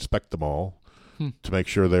job to inspect them all to make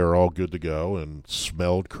sure they were all good to go and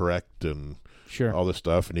smelled correct and all this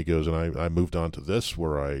stuff. And he goes, and I moved on to this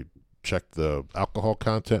where I checked the alcohol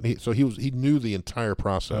content. He knew the entire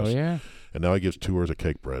process. Oh yeah. And now he gives tours of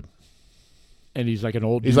Cake Bread. And he's like an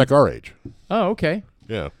old. He's like our age. Oh, okay.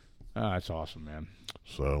 Yeah. Oh, that's awesome, man.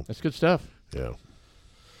 So that's good stuff. Yeah.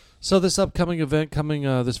 So this upcoming event coming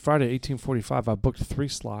this Friday, 1845, I booked 3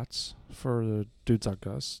 slots for the Dudes Out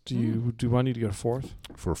Gus. Do I need to go to 4th?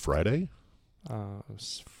 For Friday?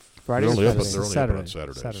 Friday they're only or open Saturday? on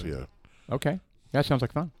Saturdays. Yeah. Okay. That sounds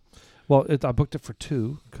like fun. Well, I booked it for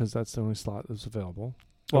 2 because that's the only slot that's available.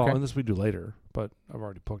 Well, Okay. unless we do later, but I've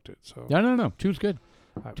already booked it. So No. 2's good.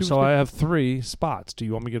 All right, 2's so good. I have 3 spots. Do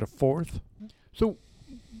you want me to get a 4th? So,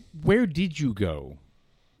 where did you go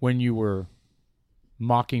when you were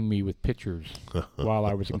mocking me with pictures while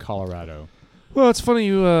I was in Colorado? Well, it's funny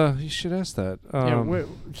you should ask that.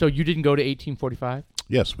 So you didn't go to 1845?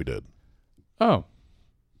 Yes, we did. Oh,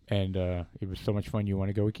 and it was so much fun. You want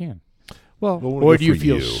to go again? well, Or do you Good for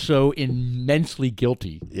feel so immensely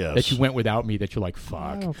guilty Yes. that you went without me that you're like, I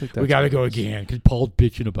fuck, don't think we that's got to what go it is. again because Paul's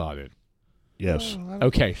bitching about it. Yes. Well, I don't-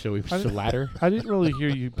 Okay, so it was the latter. I didn't really hear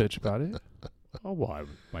you bitch about it. Oh, well,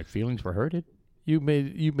 my feelings were hurted. You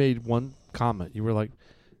made one comment. You were like,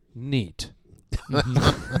 "Neat."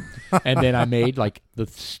 And then I made like the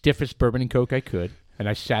stiffest bourbon and Coke I could, and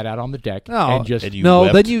I sat out on the deck No. and just And you No,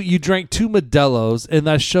 wept? then you drank 2 Modelo's, and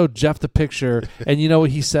I showed Jeff the picture, and you know what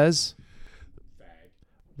he says?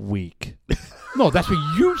 Weak. no, that's what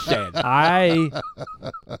you said. I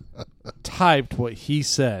typed what he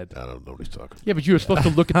said. I don't know what he's talking. Yeah, but you were supposed to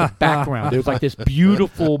look at the background. There was like this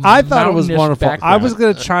beautiful. I thought it was mountainous wonderful. I background. was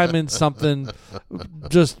going to chime in something,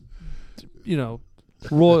 just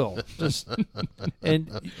royal. Just and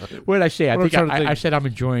What did I say? I What I'm think trying to I think. said I'm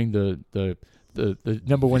enjoying the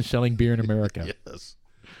number 1 selling beer in America. Yes.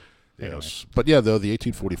 Yes. But yeah, though, the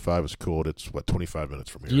 1845 is cool. It's, 25 minutes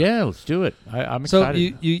from here? Yeah, let's do it. I'm so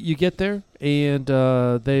excited. you get there, and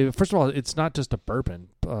they first of all, it's not just a bourbon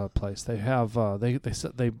place. They have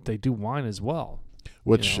they do wine as well.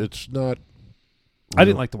 Which you know. it's not. I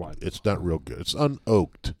didn't like the wine. It's not real good. It's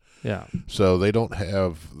unoaked. Yeah, So they don't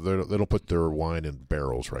put their wine in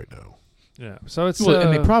barrels right now. yeah. So it's Well,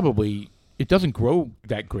 and they probably it doesn't grow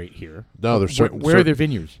that great here. No, there's certain. Where are their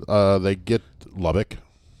vineyards? They get Lubbock.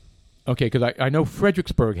 Okay, because I know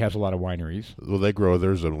Fredericksburg has a lot of wineries Well, they grow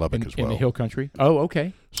theirs in Lubbock as well. in the hill country. Oh,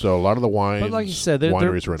 okay. So a lot of the wines, but like you said,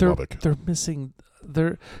 wineries are in they're, Lubbock. They're missing.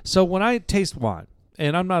 So when I taste wine,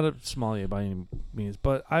 and I'm not a sommelier by any means,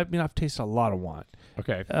 but I've tasted a lot of wine.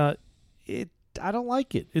 Okay. I don't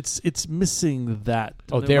like it. It's missing that.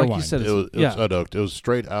 Oh, like their you wine. said, It was yeah. unoaked. It was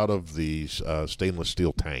straight out of the stainless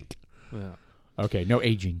steel tank. Yeah. Okay, no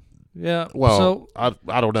aging. Yeah. Well, so,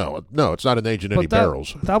 I don't know. No, it's not an aged in any but that-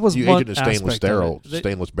 barrels. that was you one age it in stainless aspect of it.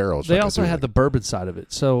 stainless barrels. they like I also do had like- the bourbon side of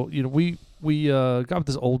it. So we got with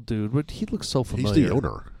this old dude, but he looks so familiar. He's the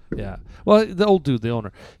owner. Yeah. Well, the old dude, the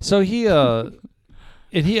owner. So he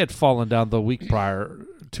and he had fallen down the week prior,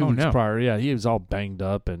 2 Oh, weeks no. prior. Yeah, he was all banged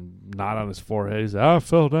up and knot on his forehead. He said, "I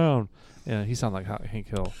fell down." Yeah, he sounded like Hank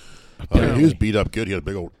Hill. Oh, he was beat up good. He had a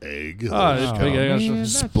big old egg. Oh, that it's was big kinda egg. Man,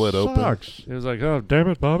 split that open. sucks. He was like, "Oh, damn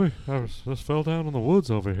it, Bobby! I just fell down in the woods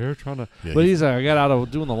over here trying to." Yeah, But he's like, "I got out of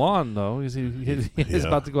doing the lawn though. He's Yeah.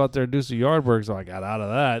 about to go out there and do some yard work, so I got out of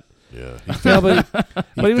that." Yeah. Yeah, but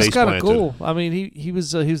he was face kind of planted. cool. I mean, he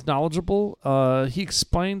was knowledgeable. He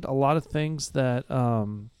explained a lot of things that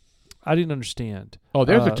I didn't understand. Oh,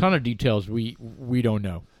 there's a ton of details we don't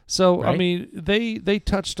know. So I Right? mean, they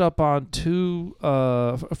touched up on 2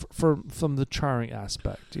 from the charring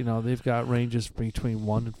aspect. You know, they've got ranges between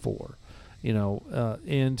 1 and 4. You know,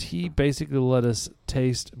 and he basically let us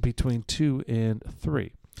taste between 2 and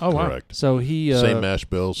 3. Oh, wow. Correct. So he Same mash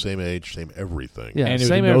bill, same age, same everything. Yeah, And it was a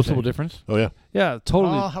same noticeable everything. difference? Oh yeah. Yeah,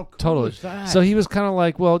 totally. Oh, how cool totally. is that? So he was kind of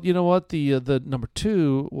like, well, you know what? The number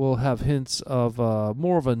 2 will have hints of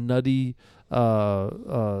more of a nutty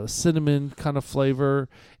cinnamon kind of flavor,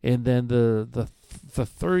 and then the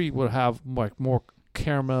 3 would have like more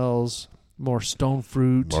caramels, more stone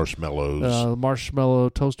fruit,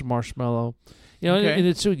 Marshmallows. toasted marshmallow. You know, Okay. and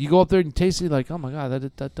it's you go up there and taste it, like, oh my god,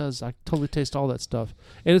 that does. I totally taste all that stuff,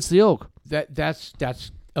 and it's the oak.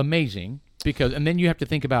 That's amazing because, and then you have to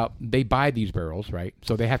think about they buy these barrels, right?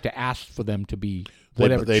 So they have to ask for them to be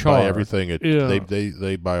whatever they char. buy everything at Yeah.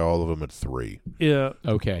 they buy all of them at 3. Yeah.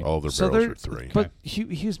 Okay. All their So barrels they're- are 3. But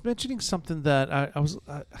he was mentioning something that I don't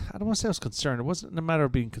want to say I was concerned. It wasn't a matter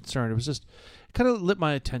of being concerned. It was just kind of lit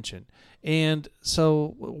my attention. And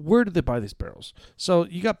so, where did they buy these barrels? So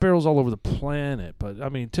you got barrels all over the planet, but I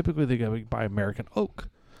mean, typically they go buy American oak,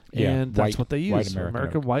 Yeah, and that's white- what they white use,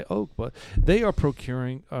 American oak. white oak. But they are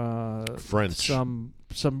procuring French. some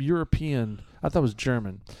European. I thought it was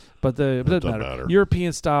German, but it doesn't doesn't matter. matter.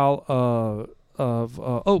 European style of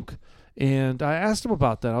oak. And I asked him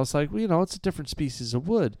about that. I was like, well, you know, it's a different species of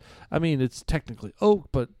wood. I mean, it's technically oak,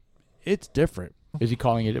 but it's different. Is he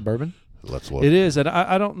calling it a bourbon? Let's look. It is, and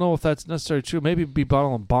I don't know if that's necessarily true. Maybe it'd be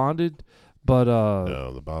bottled and bonded, but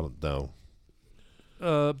No, the bottom. No.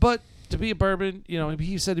 but to be a bourbon,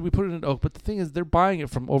 he said we put it in oak, but the thing is, they're buying it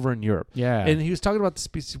from over in Europe. Yeah. And he was talking about the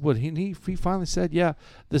species of wood. He finally said, yeah,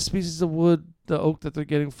 the species of wood, the oak that they're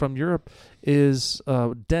getting from Europe is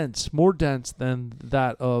more dense than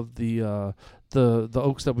that of the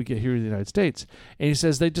oaks that we get here in the United States. And he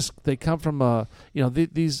says they come from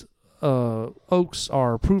these oaks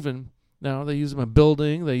are proven. Now they use them in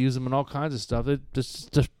building, they use them in all kinds of stuff. They're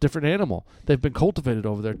just a different animal. They've been cultivated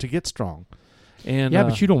over there to get strong. And yeah,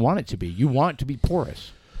 but you don't want it to be. You want it to be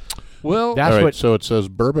porous. Well, that's all right, what. So it says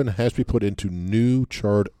bourbon has to be put into new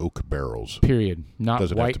charred oak barrels. Period. Not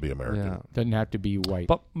Doesn't white. have to be American. Yeah. Doesn't have to be white.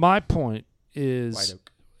 But my point White is,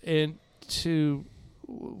 oak. and to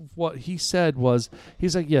what he said was,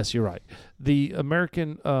 he's like, yes, you're right. The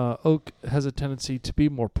American oak has a tendency to be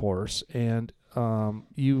more porous, and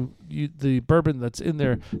the bourbon that's in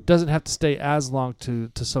there doesn't have to stay as long to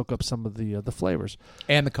soak up some of the flavors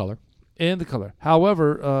And the color. and the color.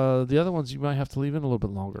 However, the other ones you might have to leave in a little bit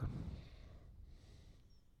longer.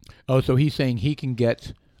 Oh, so he's saying he can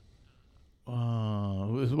get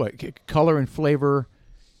color and flavor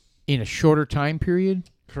in a shorter time period,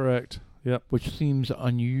 Correct. Yep. which seems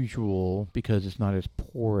unusual because it's not as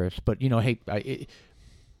porous. But hey,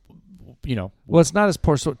 Well, it's not as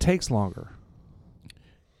porous, so it takes longer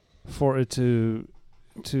for it to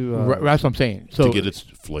that's what I'm saying. So to get its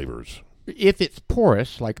flavors. if it's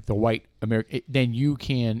porous, like the white American, then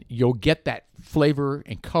you'll get that flavor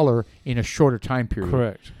and color in a shorter time period.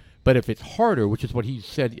 correct. But if it's harder, which is what he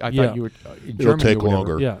said, I Yeah. thought you were in It'll Germany take or whatever,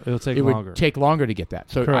 longer. Yeah, it'll take it longer. would take longer to get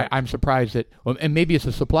that. So Correct. I'm surprised that, and maybe it's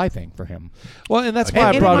a supply thing for him. Well, and that's I why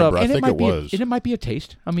I can't brought remember. up. I and think might it be was. and it might be a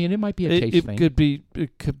taste. I mean, it might be a taste It thing. could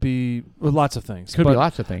be lots of things. Could but, be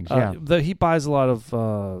lots of things. Yeah. He buys a lot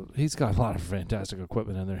of. He's got a lot of fantastic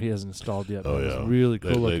equipment in there. He hasn't installed yet. Oh, but it's yeah. really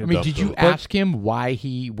They- cool they- looking. I mean, Dump did you those. ask him why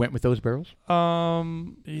he went with those barrels?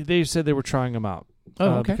 They said they were trying them out. Oh,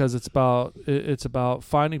 okay. Because it's about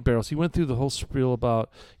finding barrels. He went through the whole spiel about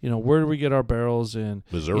where do we get our barrels in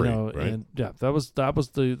Missouri, right? And yeah, that was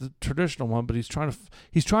the traditional one. But he's trying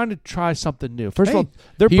to try something new. First of all,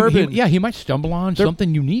 their bourbon, he might stumble on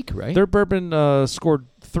something unique, right? their bourbon scored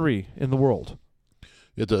 3 in the world.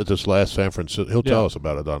 At this last San Francisco, he'll tell Yeah. us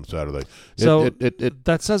about it on Saturday. So It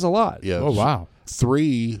that says a lot. yeah. Oh wow.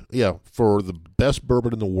 3, for the best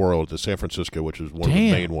bourbon in the world to San Francisco, which is one of the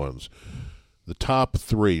Damn. main ones. The top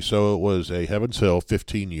 3. So it was a Heaven's Hill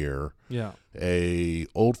 15-year, Yeah. a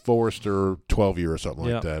Old Forester 12-year or something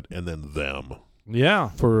Yeah. like that, and then them. Yeah.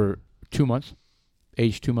 For 2 months,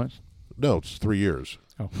 aged 2 months. No, it's 3 years.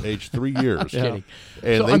 Oh. Aged 3 years. Yeah. Kidding.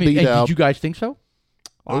 And So, they I mean, beat and out. did you guys think so?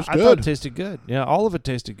 It was I thought good. it tasted good. Yeah, all of it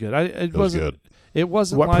tasted good. It was wasn't good. It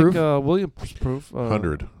wasn't What like proof? Williams proof.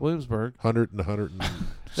 100. Williamsburg. 100 and 117.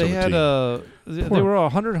 They had they were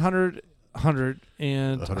 100, 100,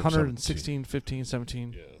 and 117. 116, 15,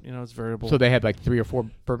 17. It's variable. So they had like 3 or 4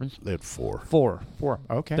 bourbons. They had 4. 4. 4.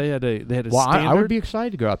 Okay. They had a Well, standard. I would be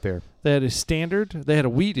excited to go out there. They had a standard. They had a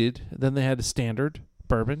weeded. Then they had a standard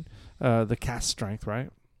bourbon. The cask strength, right?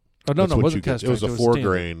 Oh no, That's no, it what wasn't you cask get. It was strength. a 4 standard.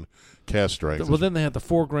 grain cast strength. Well, then they had the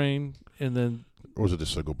 4 grain, and then Or was it a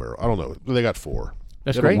single barrel? I don't know. They got 4.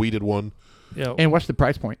 That's they had great. a weeded one, And what's the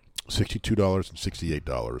price point? $62 and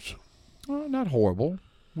 $68. Oh, not horrible.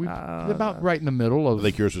 We're Uh, about right in the middle I of,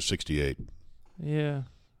 think yours was 68 yeah.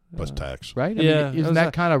 plus tax. right? I Yeah, mean, it isn't was that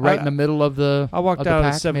like- kind of right in the middle of the? I walked of the out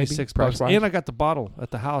at pack, 76 maybe, bucks, price-wise? and I got the bottle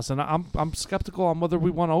at the house, and I'm skeptical on whether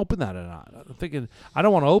we want to open that or not. I'm thinking I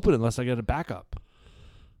don't want to open it unless I get a backup.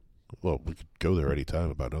 Well, we could go there anytime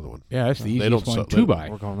about another one. Yeah, that's the They easiest don't one sell- to they- buy.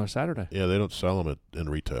 We're going there Saturday. Yeah, they don't sell them in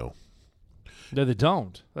retail. No, they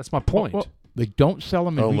don't. That's my point. Well, they don't sell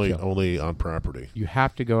them in retail. Only on property. You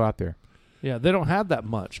have to go out there. Yeah, they don't have that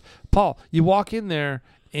much. Paul, you walk in there,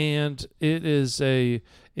 and it is a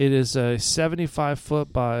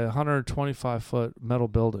 75-foot by 125-foot metal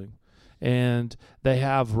building, and they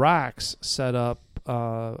have racks set up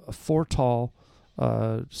 4 tall,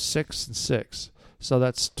 6 and 6. So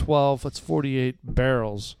that's 12. That's 48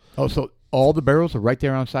 barrels Oh, so all the barrels are right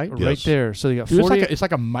there on site? Yes. right there. So they got Dude, 48. it's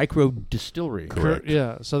like a micro distillery. Correct.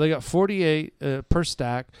 Yeah, so they got 48 per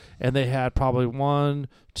stack, and they had probably 1,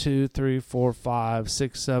 2, 3, 4, 5,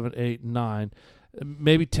 6, 7, 8, 9,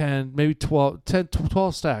 maybe 10, maybe 12, 10,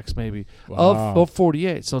 12 stacks maybe Wow. of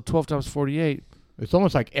 48. So 12 times 48. It's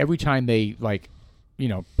almost like every time they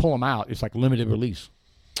pull them out, it's like limited release.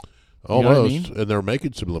 You know what I Almost, mean? and they're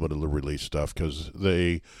making some limited release stuff because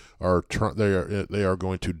they are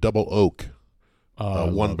going to double oak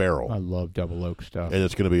one barrel, I love double oak stuff. and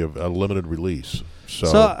it's going to be a limited release.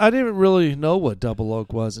 So I didn't really know what double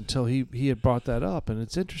oak was until he had brought that up, and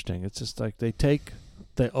it's interesting. It's just like they take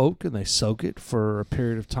the oak and they soak it for a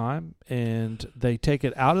period of time, and they take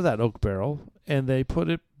it out of that oak barrel and they put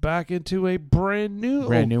it back into a brand new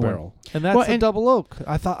barrel. And that's a double oak.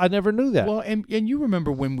 I never knew that. Well, and you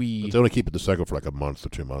remember when we... They only keep it the second for like a month or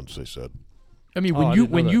 2 months, they said. I mean,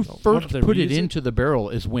 when you first put it into the barrel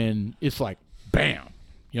is when it's like, bam.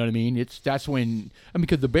 You know what I mean? That's when...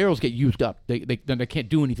 because the barrels get used up. They can't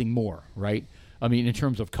do anything more, right? I mean, in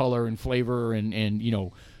terms of color and flavor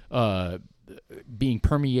and being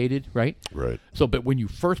permeated, right? Right. So, but when you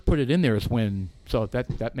first put it in there is when... So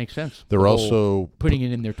that makes sense. They're also... Putting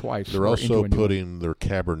it in there twice. They're also putting their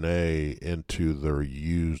Cabernet into their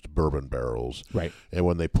used bourbon barrels. Right. And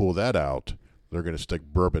when they pull that out, they're going to stick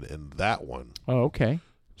bourbon in that one. Oh, okay.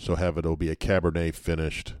 So it'll be a Cabernet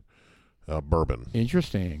finished bourbon.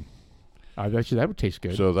 Interesting. I bet you that would taste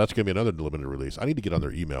good. So that's going to be another limited release. I need to get on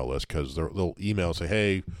their email list because they'll email and say,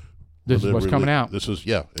 hey... This is what's coming out. This is,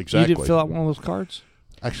 yeah, exactly. You didn't fill out one of those cards?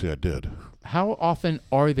 Actually, I did. How often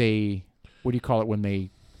are they, what do you call it, when they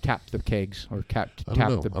tap the kegs or tap the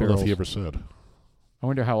barrels? I don't know if he ever said. I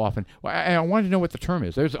wonder how often. Well, I wanted to know what the term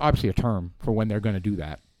is. There's obviously a term for when they're going to do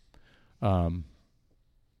that.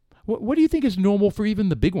 What do you think is normal for even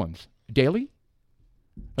the big ones? Daily?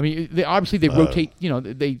 I mean, they rotate,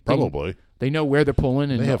 Probably. They know where they're pulling.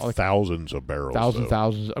 And they have thousands of barrels. Thousands.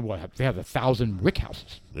 They have 1,000 rick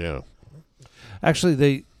houses. Yeah.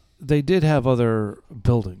 Actually, they did have other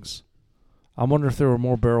buildings. I wonder if there were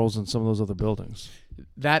more barrels in some of those other buildings.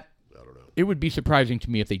 I don't know. It would be surprising to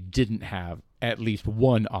me if they didn't have at least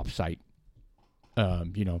one offsite,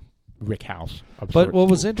 rick house. But what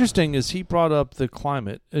was interesting is he brought up the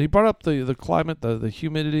climate. He brought up the climate, the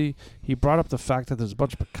humidity. He brought up the fact that there's a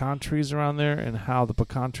bunch of pecan trees around there and how the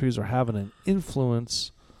pecan trees are having an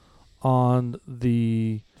influence on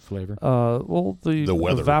the flavor. The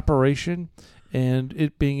weather, evaporation, and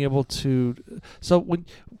it being able to. So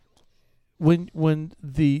when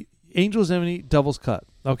the Angel's Envy Devil's Cut,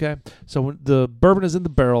 okay, so when the bourbon is in the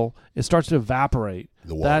barrel, it starts to evaporate.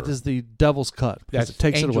 That is the Devil's Cut. That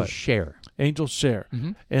takes Angel's it away. Share. Angel's Share.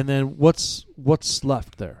 Mm-hmm. And then what's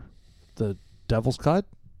left there? The Devil's Cut?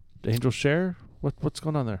 Angel's Share? What's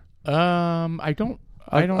going on there?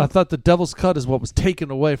 I thought the Devil's Cut is what was taken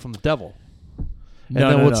away from the devil.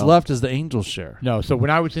 And what's left is the Angel's Share. No, so when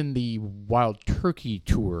I was in the Wild Turkey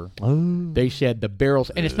tour, they said the barrels,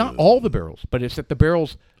 and it's not all the barrels, but it's that the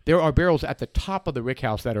barrels, there are barrels at the top of the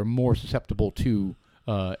rickhouse that are more susceptible to,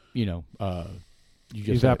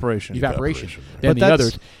 evaporation than the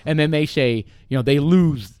others. And then they say, they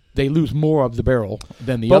lose more of the barrel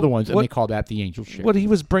than the other ones, and they call that the Angel's Share. What he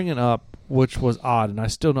was bringing up, which was odd, and I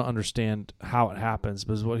still don't understand how it happens,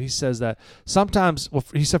 but what he says that sometimes,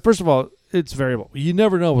 he said, first of all, it's variable. You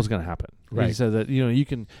never know what's going to happen. Right. He said that you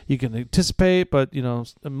can anticipate, but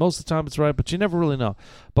most of the time it's right, but you never really know.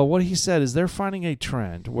 But what he said is they're finding a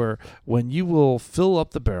trend where when you will fill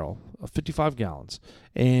up the barrel of 55 gallons,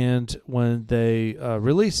 and when they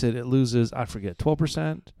release it, it loses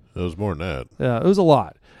 12%. It was more than that. Yeah, it was a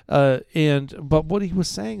lot. But what he was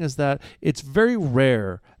saying is that it's very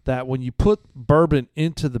rare that when you put bourbon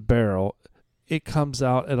into the barrel, it comes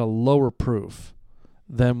out at a lower proof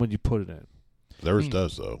than when you put it in. Theirs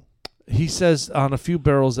does, though. He says on a few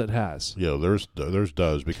barrels it has. Yeah, theirs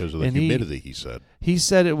does because of the humidity, he said. He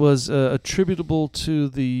said it was attributable to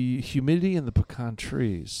the humidity and the pecan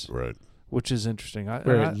trees. Right. Which is interesting.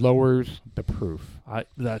 Where it lowers the proof.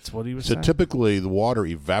 That's what he was saying. So typically the water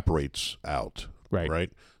evaporates out.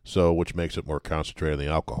 Right. So which makes it more concentrated in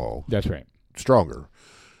the alcohol. That's right. Stronger.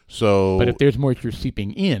 So, but if there's moisture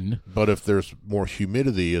seeping in. But if there's more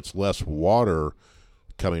humidity, it's less water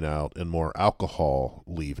coming out and more alcohol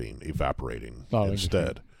evaporating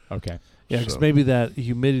instead. Okay. Yeah, because maybe that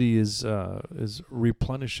humidity is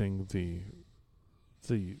replenishing the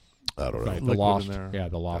I don't know. The lost. Yeah,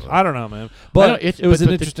 the lost. I don't know, man. But it was an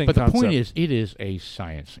interesting concept. But the point is, it is a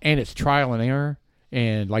science, and it's trial and error.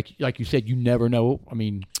 And like you said, you never know. I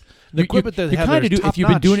mean, the equipment that kind of do. If you've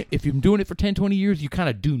been doing it for 10, 20 years, you kind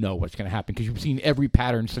of do know what's going to happen because you've seen every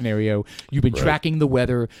pattern scenario. You've been tracking the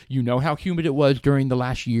weather. You know how humid it was during the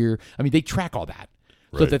last year. I mean, they track all that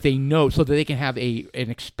so that they know, so that they can have an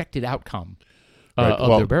expected outcome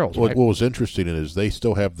of their barrels. What was interesting is they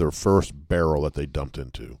still have their first barrel that they dumped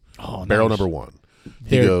into. Oh, barrel nice. number one.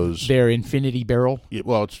 Their infinity barrel.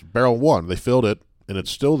 Well, it's barrel one. They filled it, and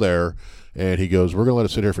it's still there. And he goes, "We're going to let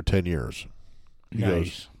it sit here for 10 years." He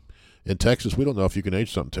goes, "In Texas, we don't know if you can age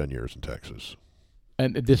something 10 years in Texas."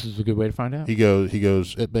 And this is a good way to find out. He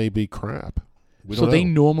goes, "It may be crap." So they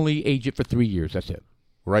normally age it for 3 years. That's it.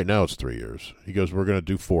 Right now, it's 3 years. He goes, "We're going to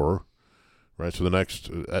do 4." Right. So the next,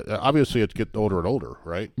 obviously, it's getting older and older.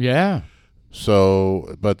 Right. Yeah.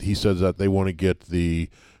 So, but he says that they want to get their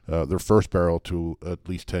first barrel to at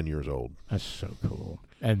least 10 years old. That's so cool.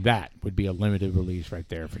 And that would be a limited release right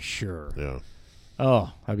there for sure. Yeah.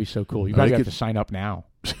 Oh, that'd be so cool. You I probably think have to sign up now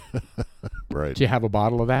Right. to have a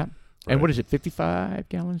bottle of that. Right. And what is it, 55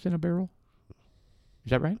 gallons in a barrel?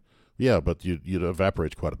 Is that right? Yeah, but it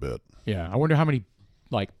evaporates quite a bit. Yeah. I wonder how many,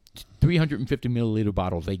 350 milliliter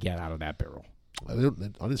bottles they get out of that barrel. I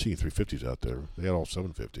didn't see any 350s out there. They had all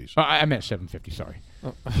 750s. I meant 750, sorry.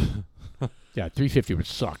 Yeah, 350 would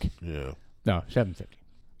suck. Yeah. No, 750.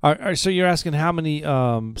 All right, so you're asking how many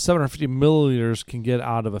 750 milliliters can get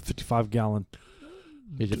out of a 55-gallon?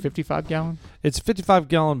 Is it 55 gallon? It's a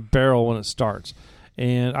 55-gallon barrel when it starts.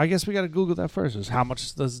 And I guess we got to Google that first. Is how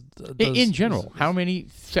much does in general, how many?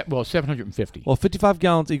 750. Well, 55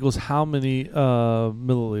 gallons equals how many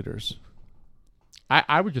milliliters?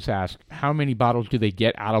 I would just ask, how many bottles do they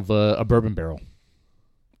get out of a bourbon barrel?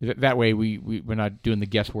 That way we're not doing the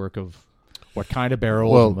guesswork of what kind of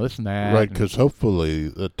barrel and this and that. Right, because hopefully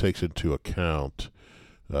that takes into account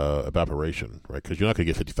evaporation, right? Because you're not going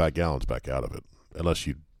to get 55 gallons back out of it unless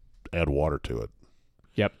you add water to it.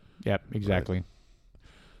 Yep, exactly. Right.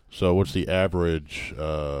 So what's the average?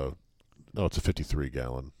 It's a 53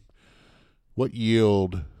 gallon. What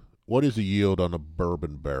is the yield on a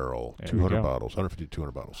bourbon barrel? There 200 bottles, 150 to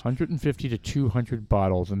 200 bottles. 150 to 200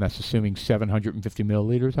 bottles, and that's assuming 750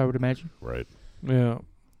 milliliters, I would imagine. Right. Yeah.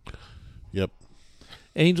 Yep.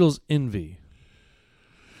 Angel's Envy.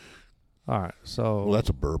 All right, so... Well, that's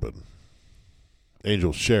a bourbon.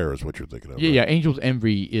 Angel's Share is what you're thinking of. Yeah, right? Angel's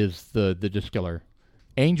Envy is the distiller.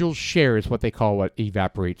 Angel's Share is what they call what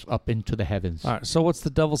evaporates up into the heavens. All right, so what's the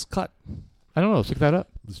Devil's Cut? I don't know. Let's look that up.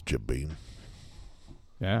 This is Jim Beam.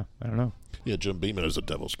 Yeah, I don't know. Yeah, Jim Beam is a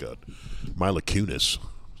Devil's Cut. Mila Kunis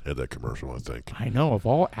had that commercial, I think. I know. Of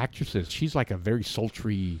all actresses, she's like a very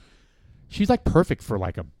sultry... She's like perfect for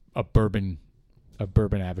like a bourbon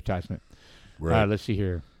advertisement. Right. Let's see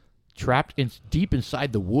here. Trapped deep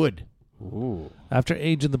inside the wood. Ooh. After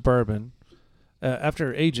aging, when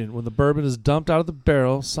the bourbon is dumped out of the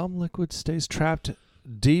barrel, some liquid stays trapped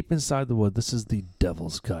deep inside the wood. This is the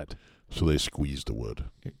Devil's Cut. So they squeeze the wood.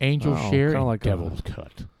 Angel Share kinda and like Devil's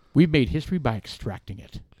Cut. We've made history by extracting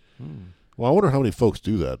it. Well, I wonder how many folks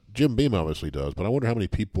do that. Jim Beam obviously does, but I wonder how many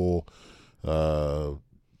people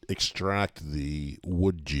extract the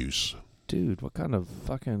wood juice. Dude, what kind of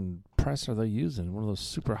fucking press are they using? One of those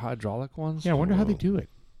super hydraulic ones? Yeah, I wonder how they do it.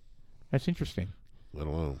 That's interesting. I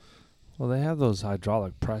don't know. Well, they have those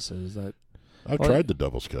hydraulic presses that... I've tried the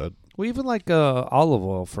Devil's Cut. Well, even like olive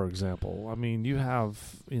oil, for example. I mean, you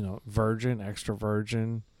have, virgin, extra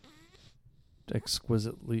virgin,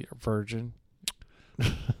 exquisitely virgin.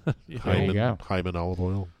 There you go. Hyman olive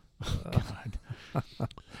oil. God.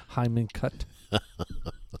 Hyman cut.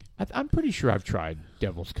 I'm pretty sure I've tried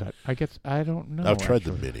Devil's Cut. I guess I don't know. I've tried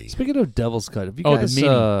the actually. mini. Speaking of Devil's Cut, have you Oh, the guys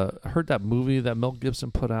mini. heard that movie that Mel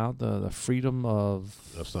Gibson put out, the Freedom of...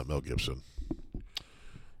 That's not Mel Gibson.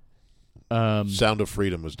 Um, Sound of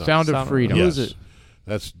Freedom is not. Sound of Freedom. Who Yes. is it?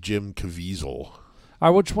 That's Jim Caviezel. All right,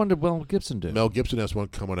 which one did Mel Gibson do? Mel Gibson has one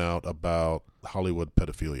coming out about Hollywood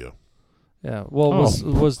pedophilia. Yeah, well,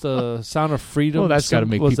 was the Sound of Freedom... Well, that's gotta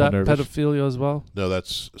make was people that nervous. pedophilia as well? No,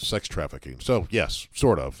 that's sex trafficking. So, yes,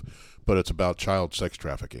 sort of. But it's about child sex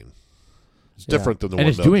trafficking. It's Yeah. different than the and one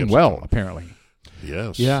it's Mel doing Gibson well, did. apparently.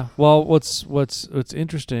 Yes. Yeah. Well, what's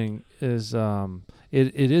interesting is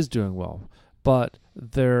it is doing well, but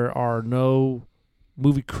there are no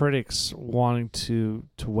movie critics wanting to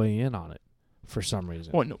weigh in on it for some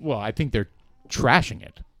reason. Well, I think they're trashing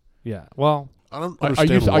it. Yeah. Well, I don't Are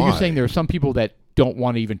understand you why. saying there are some people that don't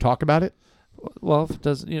want to even talk about it? if it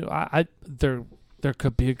does, there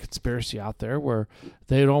could be a conspiracy out there where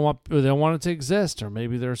they don't want it to exist, or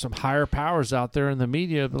maybe there's some higher powers out there in the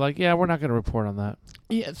media, but like, yeah, we're not going to report on that.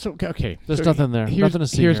 Yeah. So okay, There's nothing there. Nothing to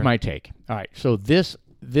see Here's here. my take. All right. So this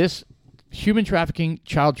human trafficking,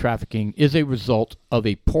 child trafficking, is a result of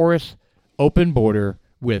a porous, open border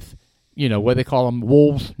with, what do they call them?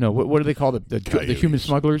 Wolves? No. What do they call the human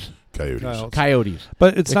smugglers? Coyotes. Coyotes.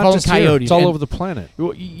 But it's They not call just them here. coyotes, It's all and- over the planet.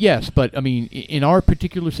 Well, yes, but I mean, in our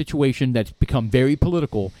particular situation that's become very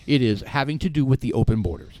political, it is having to do with the open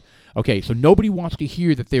borders. Okay, so nobody wants to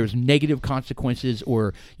hear that there's negative consequences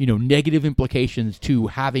or, negative implications to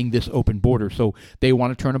having this open border, so they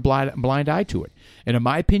want to turn a blind eye to it. And in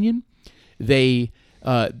my opinion,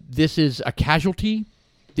 this is a casualty.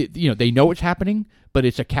 They know it's happening, but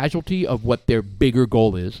it's a casualty of what their bigger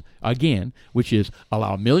goal is, again, which is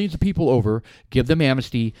allow millions of people over, give them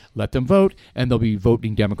amnesty, let them vote, and they'll be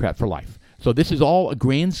voting Democrat for life. So this is all a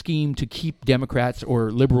grand scheme to keep Democrats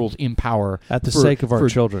or liberals in power At the sake of our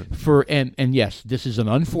children. And yes, this is an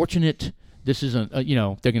unfortunate. This is they're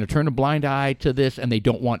going to turn a blind eye to this, and they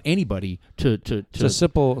don't want anybody to. It's a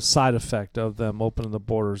simple side effect of them opening the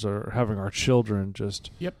borders or having our children just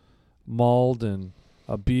mauled and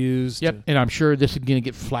abused. Yep, and I'm sure this is going to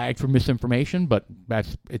get flagged for misinformation, but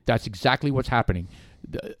that's exactly what's happening.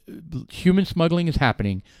 Human smuggling is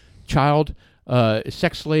happening. Child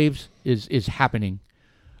sex slaves is happening,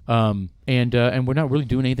 and we're not really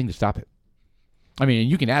doing anything to stop it. I mean,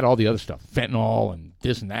 you can add all the other stuff, fentanyl and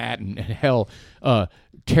this and that, and hell,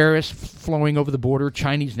 terrorists flowing over the border,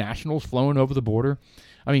 Chinese nationals flowing over the border.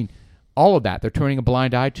 I mean, all of that they're turning a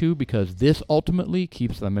blind eye to because this ultimately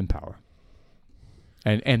keeps them in power.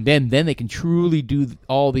 And then they can truly do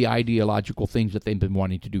all the ideological things that they've been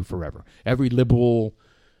wanting to do forever. Every liberal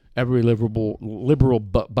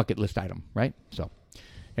bucket list item, right? So,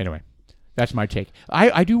 anyway, that's my take.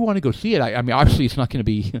 I do want to go see it. I mean, obviously, it's not going to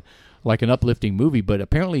be like an uplifting movie, but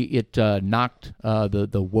apparently it knocked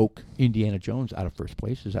the woke Indiana Jones out of first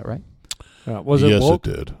place. Is that right? Was it woke?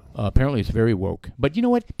 Yes, it did. Apparently it's very woke. But you know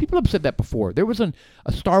what? People have said that before. There was a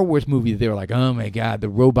Star Wars movie that they were like, oh, my God, the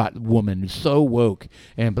robot woman is so woke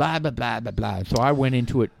and blah, blah, blah, blah, blah. So I went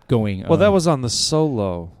into it going... Well, that was on the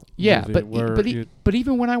Solo yeah, movie but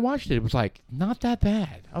even when I watched it, it was like, not that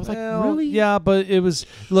bad. I was like, really? Yeah, but it was...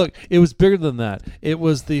 Look, it was bigger than that. It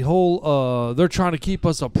was the whole... they're trying to keep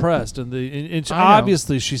us oppressed. And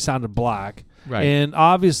obviously she sounded black. Right. And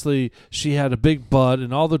obviously she had a big butt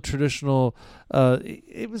and all the traditional...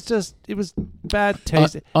 it was bad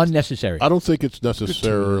taste. Unnecessary. I don't think it's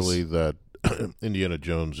necessarily that Indiana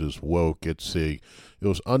Jones is woke. It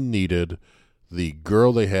was unneeded. The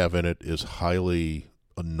girl they have in it is highly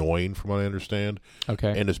annoying, from what I understand.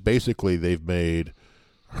 Okay. And it's basically they've made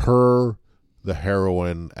her the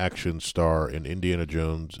heroine action star, and Indiana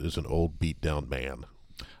Jones is an old beat down man.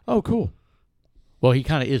 Oh, cool. Well, he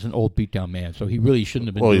kind of is an old beat down man, so he really shouldn't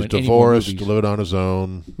have been doing he's any more divorced, movies. living on his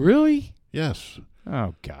own. Really? Yes.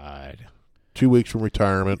 Oh, God. 2 weeks from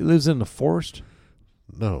retirement. He lives in the forest?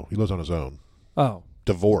 No, he lives on his own. Oh.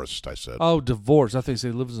 Divorced, I said. Oh, divorced. I think he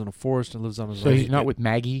said he lives in a forest and lives on his own. So he's not with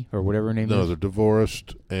Maggie or whatever her name is? No, they're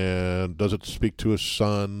divorced and doesn't speak to his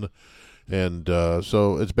son. And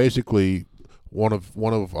so it's basically one of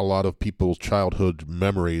a lot of people's childhood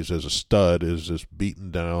memories as a stud is this beaten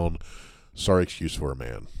down, sorry excuse for a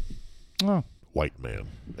man. Oh. White man.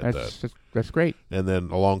 That's great. And then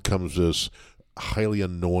along comes this highly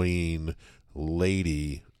annoying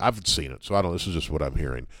lady. I haven't seen it, so I don't. This is just what I'm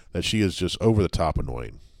hearing, that she is just over the top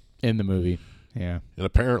annoying in the movie. Yeah. And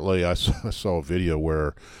apparently, I saw a video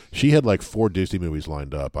where she had like 4 Disney movies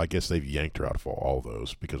lined up. I guess they've yanked her out of all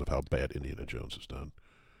those because of how bad Indiana Jones has done.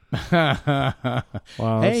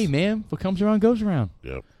 Wow. Hey, man, what comes around goes around.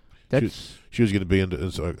 Yep. That's she was going to be into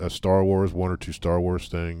a Star Wars, 1 or 2 Star Wars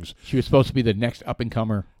things. She was supposed to be the next up and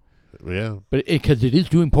comer. Yeah. But because it is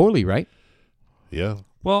doing poorly, right? Yeah.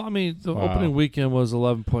 Well, I mean, the opening weekend was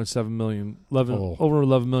 11.7 million, over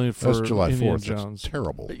 11 million for That's July Indiana 4th. Jones. That's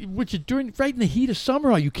terrible. Which is right in the heat of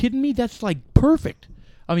summer. Are you kidding me? That's like perfect.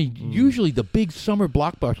 I mean, usually the big summer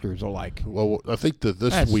blockbusters are like... Well, I think that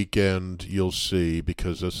this weekend you'll see,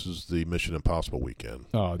 because this is the Mission Impossible weekend.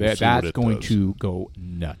 Oh, that's going to go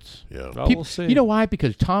nuts. Yeah. Well, we'll see. You know why?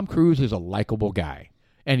 Because Tom Cruise is a likable guy.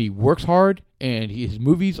 And he works hard, and his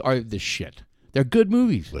movies are the shit. They're good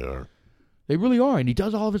movies. They are. They really are, and he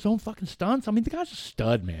does all of his own fucking stunts. I mean, the guy's a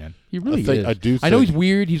stud, man. He really is. I know he's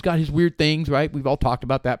weird. He's got his weird things, right? We've all talked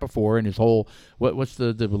about that before, and his whole what's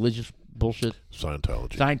the religious bullshit?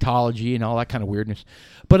 Scientology and all that kind of weirdness.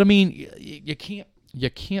 But I mean, you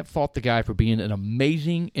can't fault the guy for being an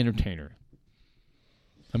amazing entertainer.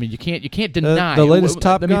 I mean, you can't deny the latest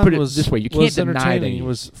Top Let Gun me put it was this way: you can't deny that he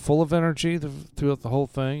was full of energy throughout the whole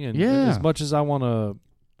thing, and yeah. as much as I want to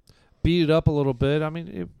beat it up a little bit, I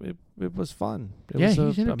mean, it was fun. It was he's an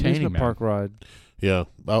entertaining, amusement park ride. Yeah,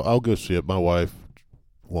 I'll go see it. My wife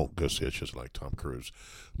won't go see it. She doesn't like Tom Cruise.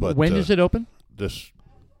 But when does it open? This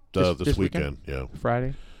This weekend. Yeah,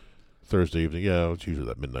 Friday, Thursday evening. Yeah, it's usually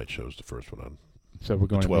that midnight show is the first one on. So we're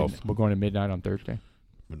going 12th. We're going to midnight on Thursday.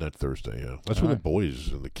 Midnight Thursday. Yeah, that's when the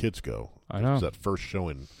boys and the kids go. I know. It's that first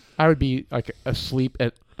showing. I would be like asleep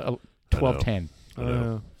at 12:10.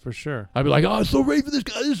 For sure. I'd be like, "Oh, I'm so ready for this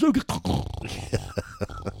guy. This is so good."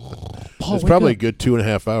 Paul, it's probably a good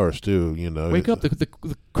 2.5 hours too. You know, wake up. The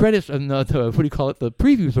credits and the what do you call it? The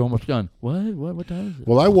previews are almost done. What time is it?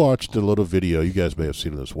 Well, I watched a little video. You guys may have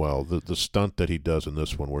seen it as well. The stunt that he does in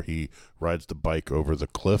this one, where he rides the bike over the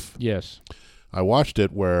cliff. Yes, I watched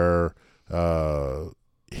it where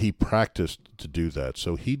he practiced to do that.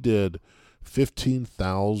 So he did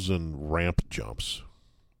 15,000 ramp jumps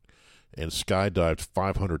and skydived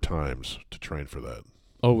 500 times to train for that.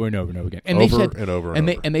 Over and over and over again. And Over they said, and over and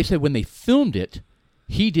over. And they said when they filmed it,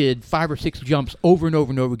 he did 5 or 6 jumps over and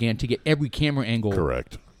over and over again to get every camera angle.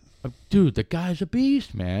 Correct. Dude, the guy's a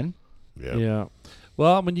beast, man. Yeah. Yeah.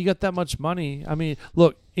 Well, when you got that much money, I mean,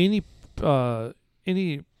 look, any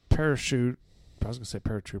parachute, I was going to say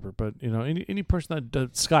paratrooper, but, any person that does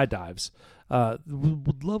skydives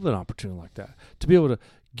would love an opportunity like that. To be able to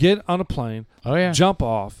get on a plane, jump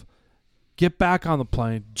off, get back on the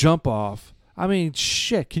plane, jump off. I mean,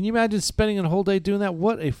 shit. Can you imagine spending a whole day doing that?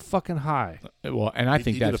 What a fucking high. Well, and I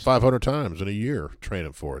think he that's did it 500 times in a year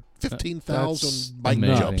training for it. 15,000 bike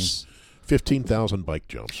amazing. jumps. 15,000 bike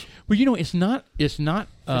jumps. Well, it's not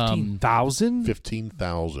 15,000?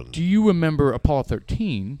 15,000. Do you remember Apollo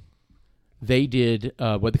 13? They did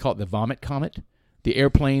what they call it, the vomit comet, the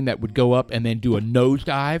airplane that would go up and then do a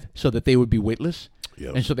nosedive so that they would be weightless.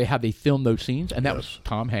 Yes. And so they filmed those scenes, and that was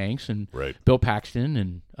Tom Hanks and Bill Paxton,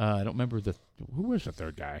 and I don't remember who was the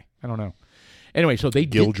third guy. I don't know. Anyway, so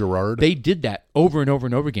Gil Gerard. They did that over and over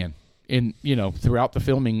and over again in throughout the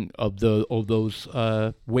filming of those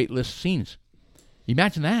weightless scenes.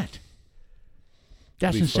 Imagine that.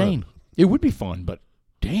 That's insane. Fun. It would be fun, but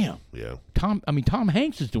damn. Yeah. Tom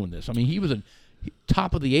Hanks is doing this. I mean, he was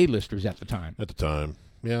top of the A-listers at the time. At the time.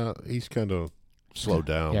 Yeah, he's kind of slowed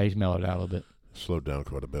down. Yeah, he's mellowed out a little bit. Slowed down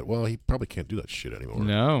quite a bit. Well, he probably can't do that shit anymore.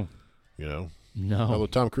 No. No. Well,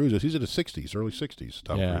 Tom Cruise is. He's in his 60s, early 60s.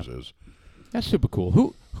 Tom Cruise is. That's super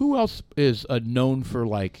cool. Who else is known for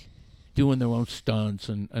like doing their own stunts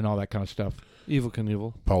and all that kind of stuff? Evel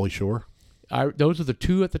Knievel. Pauly Shore. Those are the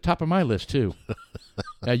two at the top of my list too.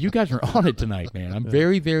 You guys are on it tonight, man. I'm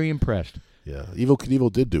very, very impressed. Yeah, Evel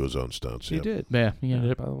Knievel did do his own stunts. He did. Yeah, he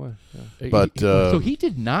ended up. By the way. Yeah. But so he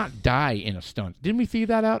did not die in a stunt. Didn't we figure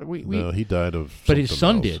that out? No, he died of. But his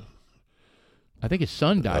son else. did. I think his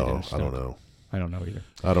son died in a stunt. I don't know. I don't know either.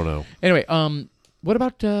 I don't know. Anyway, what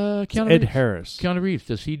about Keanu Reeves? Ed Harris. Keanu Reeves,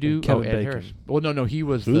 does he do? Kevin Ed Bacon. Harris. Well, no, he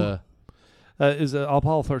was Who? the. Is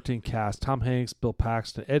Apollo 13 cast? Tom Hanks, Bill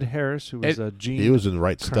Paxton, Ed Harris, who was Gene. He was in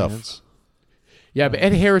Right Kranz. Stuff. Yeah, but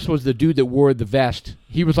Ed Harris was the dude that wore the vest.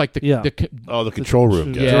 He was like the the control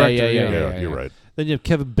room guy. Yeah, Director, yeah. You're right. Then you have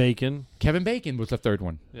Kevin Bacon. Kevin Bacon was the third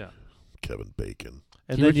one. Yeah. Kevin Bacon.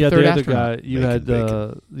 And He then was you had the third the other astronaut. guy.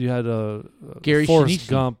 You had Gary Forrest Sinise.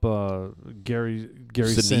 Gump. Gary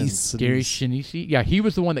Sinise. Sinise. Gary Sinise. Yeah, he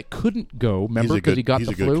was the one that couldn't go. Remember, because he got the he's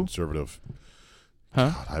a good flu. conservative. Huh?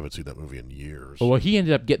 God, I haven't seen that movie in years. Well, he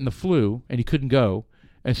ended up getting the flu, and he couldn't go,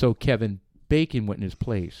 and so Kevin Bacon went in his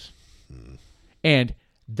place, and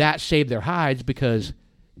that saved their hides because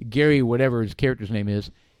Gary, whatever his character's name is,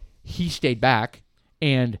 he stayed back,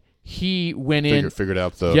 and he went in. Figured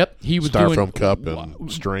out the he was styrofoam doing, cup and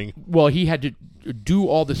string. Well, he had to do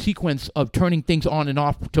all the sequence of turning things on and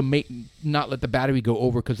off to not let the battery go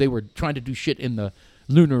over because they were trying to do shit in the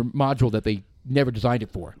lunar module that they never designed it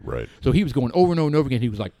for. Right. So he was going over and over and over again. He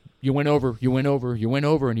was like, you went over, you went over, you went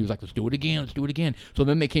over. And he was like, let's do it again, let's do it again. So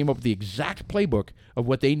then they came up with the exact playbook of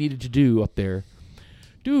what they needed to do up there.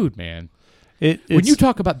 Dude, man. When you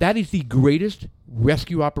talk about that is the greatest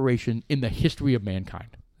rescue operation in the history of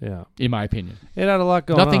mankind. Yeah. In my opinion. It had a lot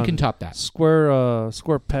going on. Nothing can top that. Square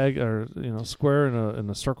peg, or square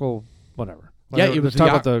in a circle, whatever. Yeah, it was talk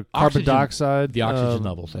about the carbon oxygen, dioxide. The oxygen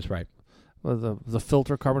levels, that's right. The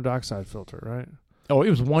filter, carbon dioxide filter, right? Oh, it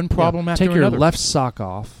was one problem after another. Take another. your left sock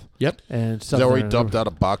off. Yep. And is that where he dumped out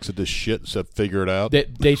a box of this shit and said, figure it out?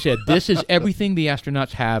 They said, this is everything the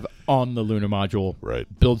astronauts have on the lunar module. Right.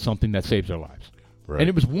 Build something that saves their lives. Right. And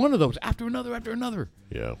it was one of those after another after another.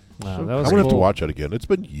 Yeah. Wow, that I was would have to cool. watch it again. It's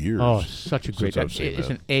been years. Oh, such a great. since I've seen It's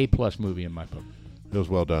that. an A+ movie in my book. It was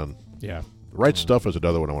well done. Yeah. Right Stuff is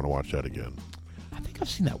another one I want to watch that again. I think I've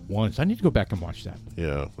seen that once. I need to go back and watch that.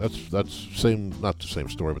 Yeah, that's same, not the same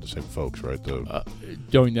story, but the same folks, right?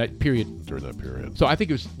 During that period. During that period. So I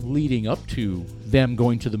think it was leading up to them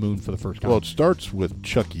going to the moon for the first time. Well, it starts with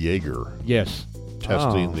Chuck Yeager yes.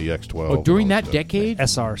 testing the X-12. Oh, during and all that stuff. decade,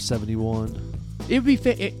 SR-71. it'd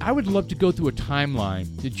be. I would love to go through a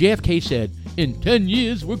timeline. The JFK said, "In 10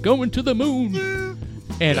 years, we're going to the moon,"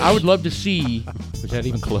 and I would love to see. Was that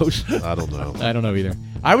even close? I don't know. I don't know either.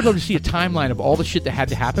 I would love to see a timeline of all the shit that had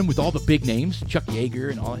to happen with all the big names, Chuck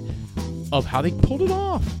Yeager and all that, of how they pulled it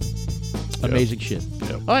off. Amazing shit.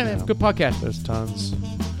 Yep. All right, man. Good podcast. There's tons.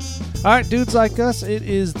 All right, dudes like us, it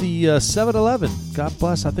is the 7-Eleven. God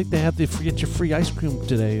bless. I think they have the get your free ice cream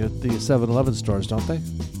today at the 7-Eleven stores, don't they?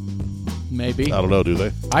 Maybe. I don't know. Do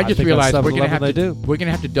they? I just think realized on we're gonna 7-Eleven have they to. do. We're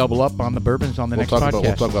gonna have to double up on the bourbons on the next podcast.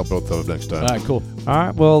 We'll talk about both of them next time. All right, cool. All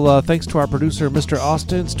right. Well, thanks to our producer, Mr.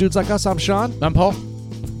 Austin. Dudes like us, I'm Sean. I'm Paul.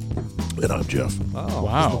 And I'm Jeff. Oh,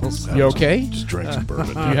 Wow. You okay? Just drank some bourbon.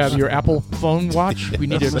 You have your Apple phone watch? We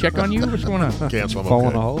need to check on you? What's going on? Cancel. I'm Falling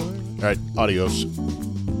okay. a All hole. right. Adios.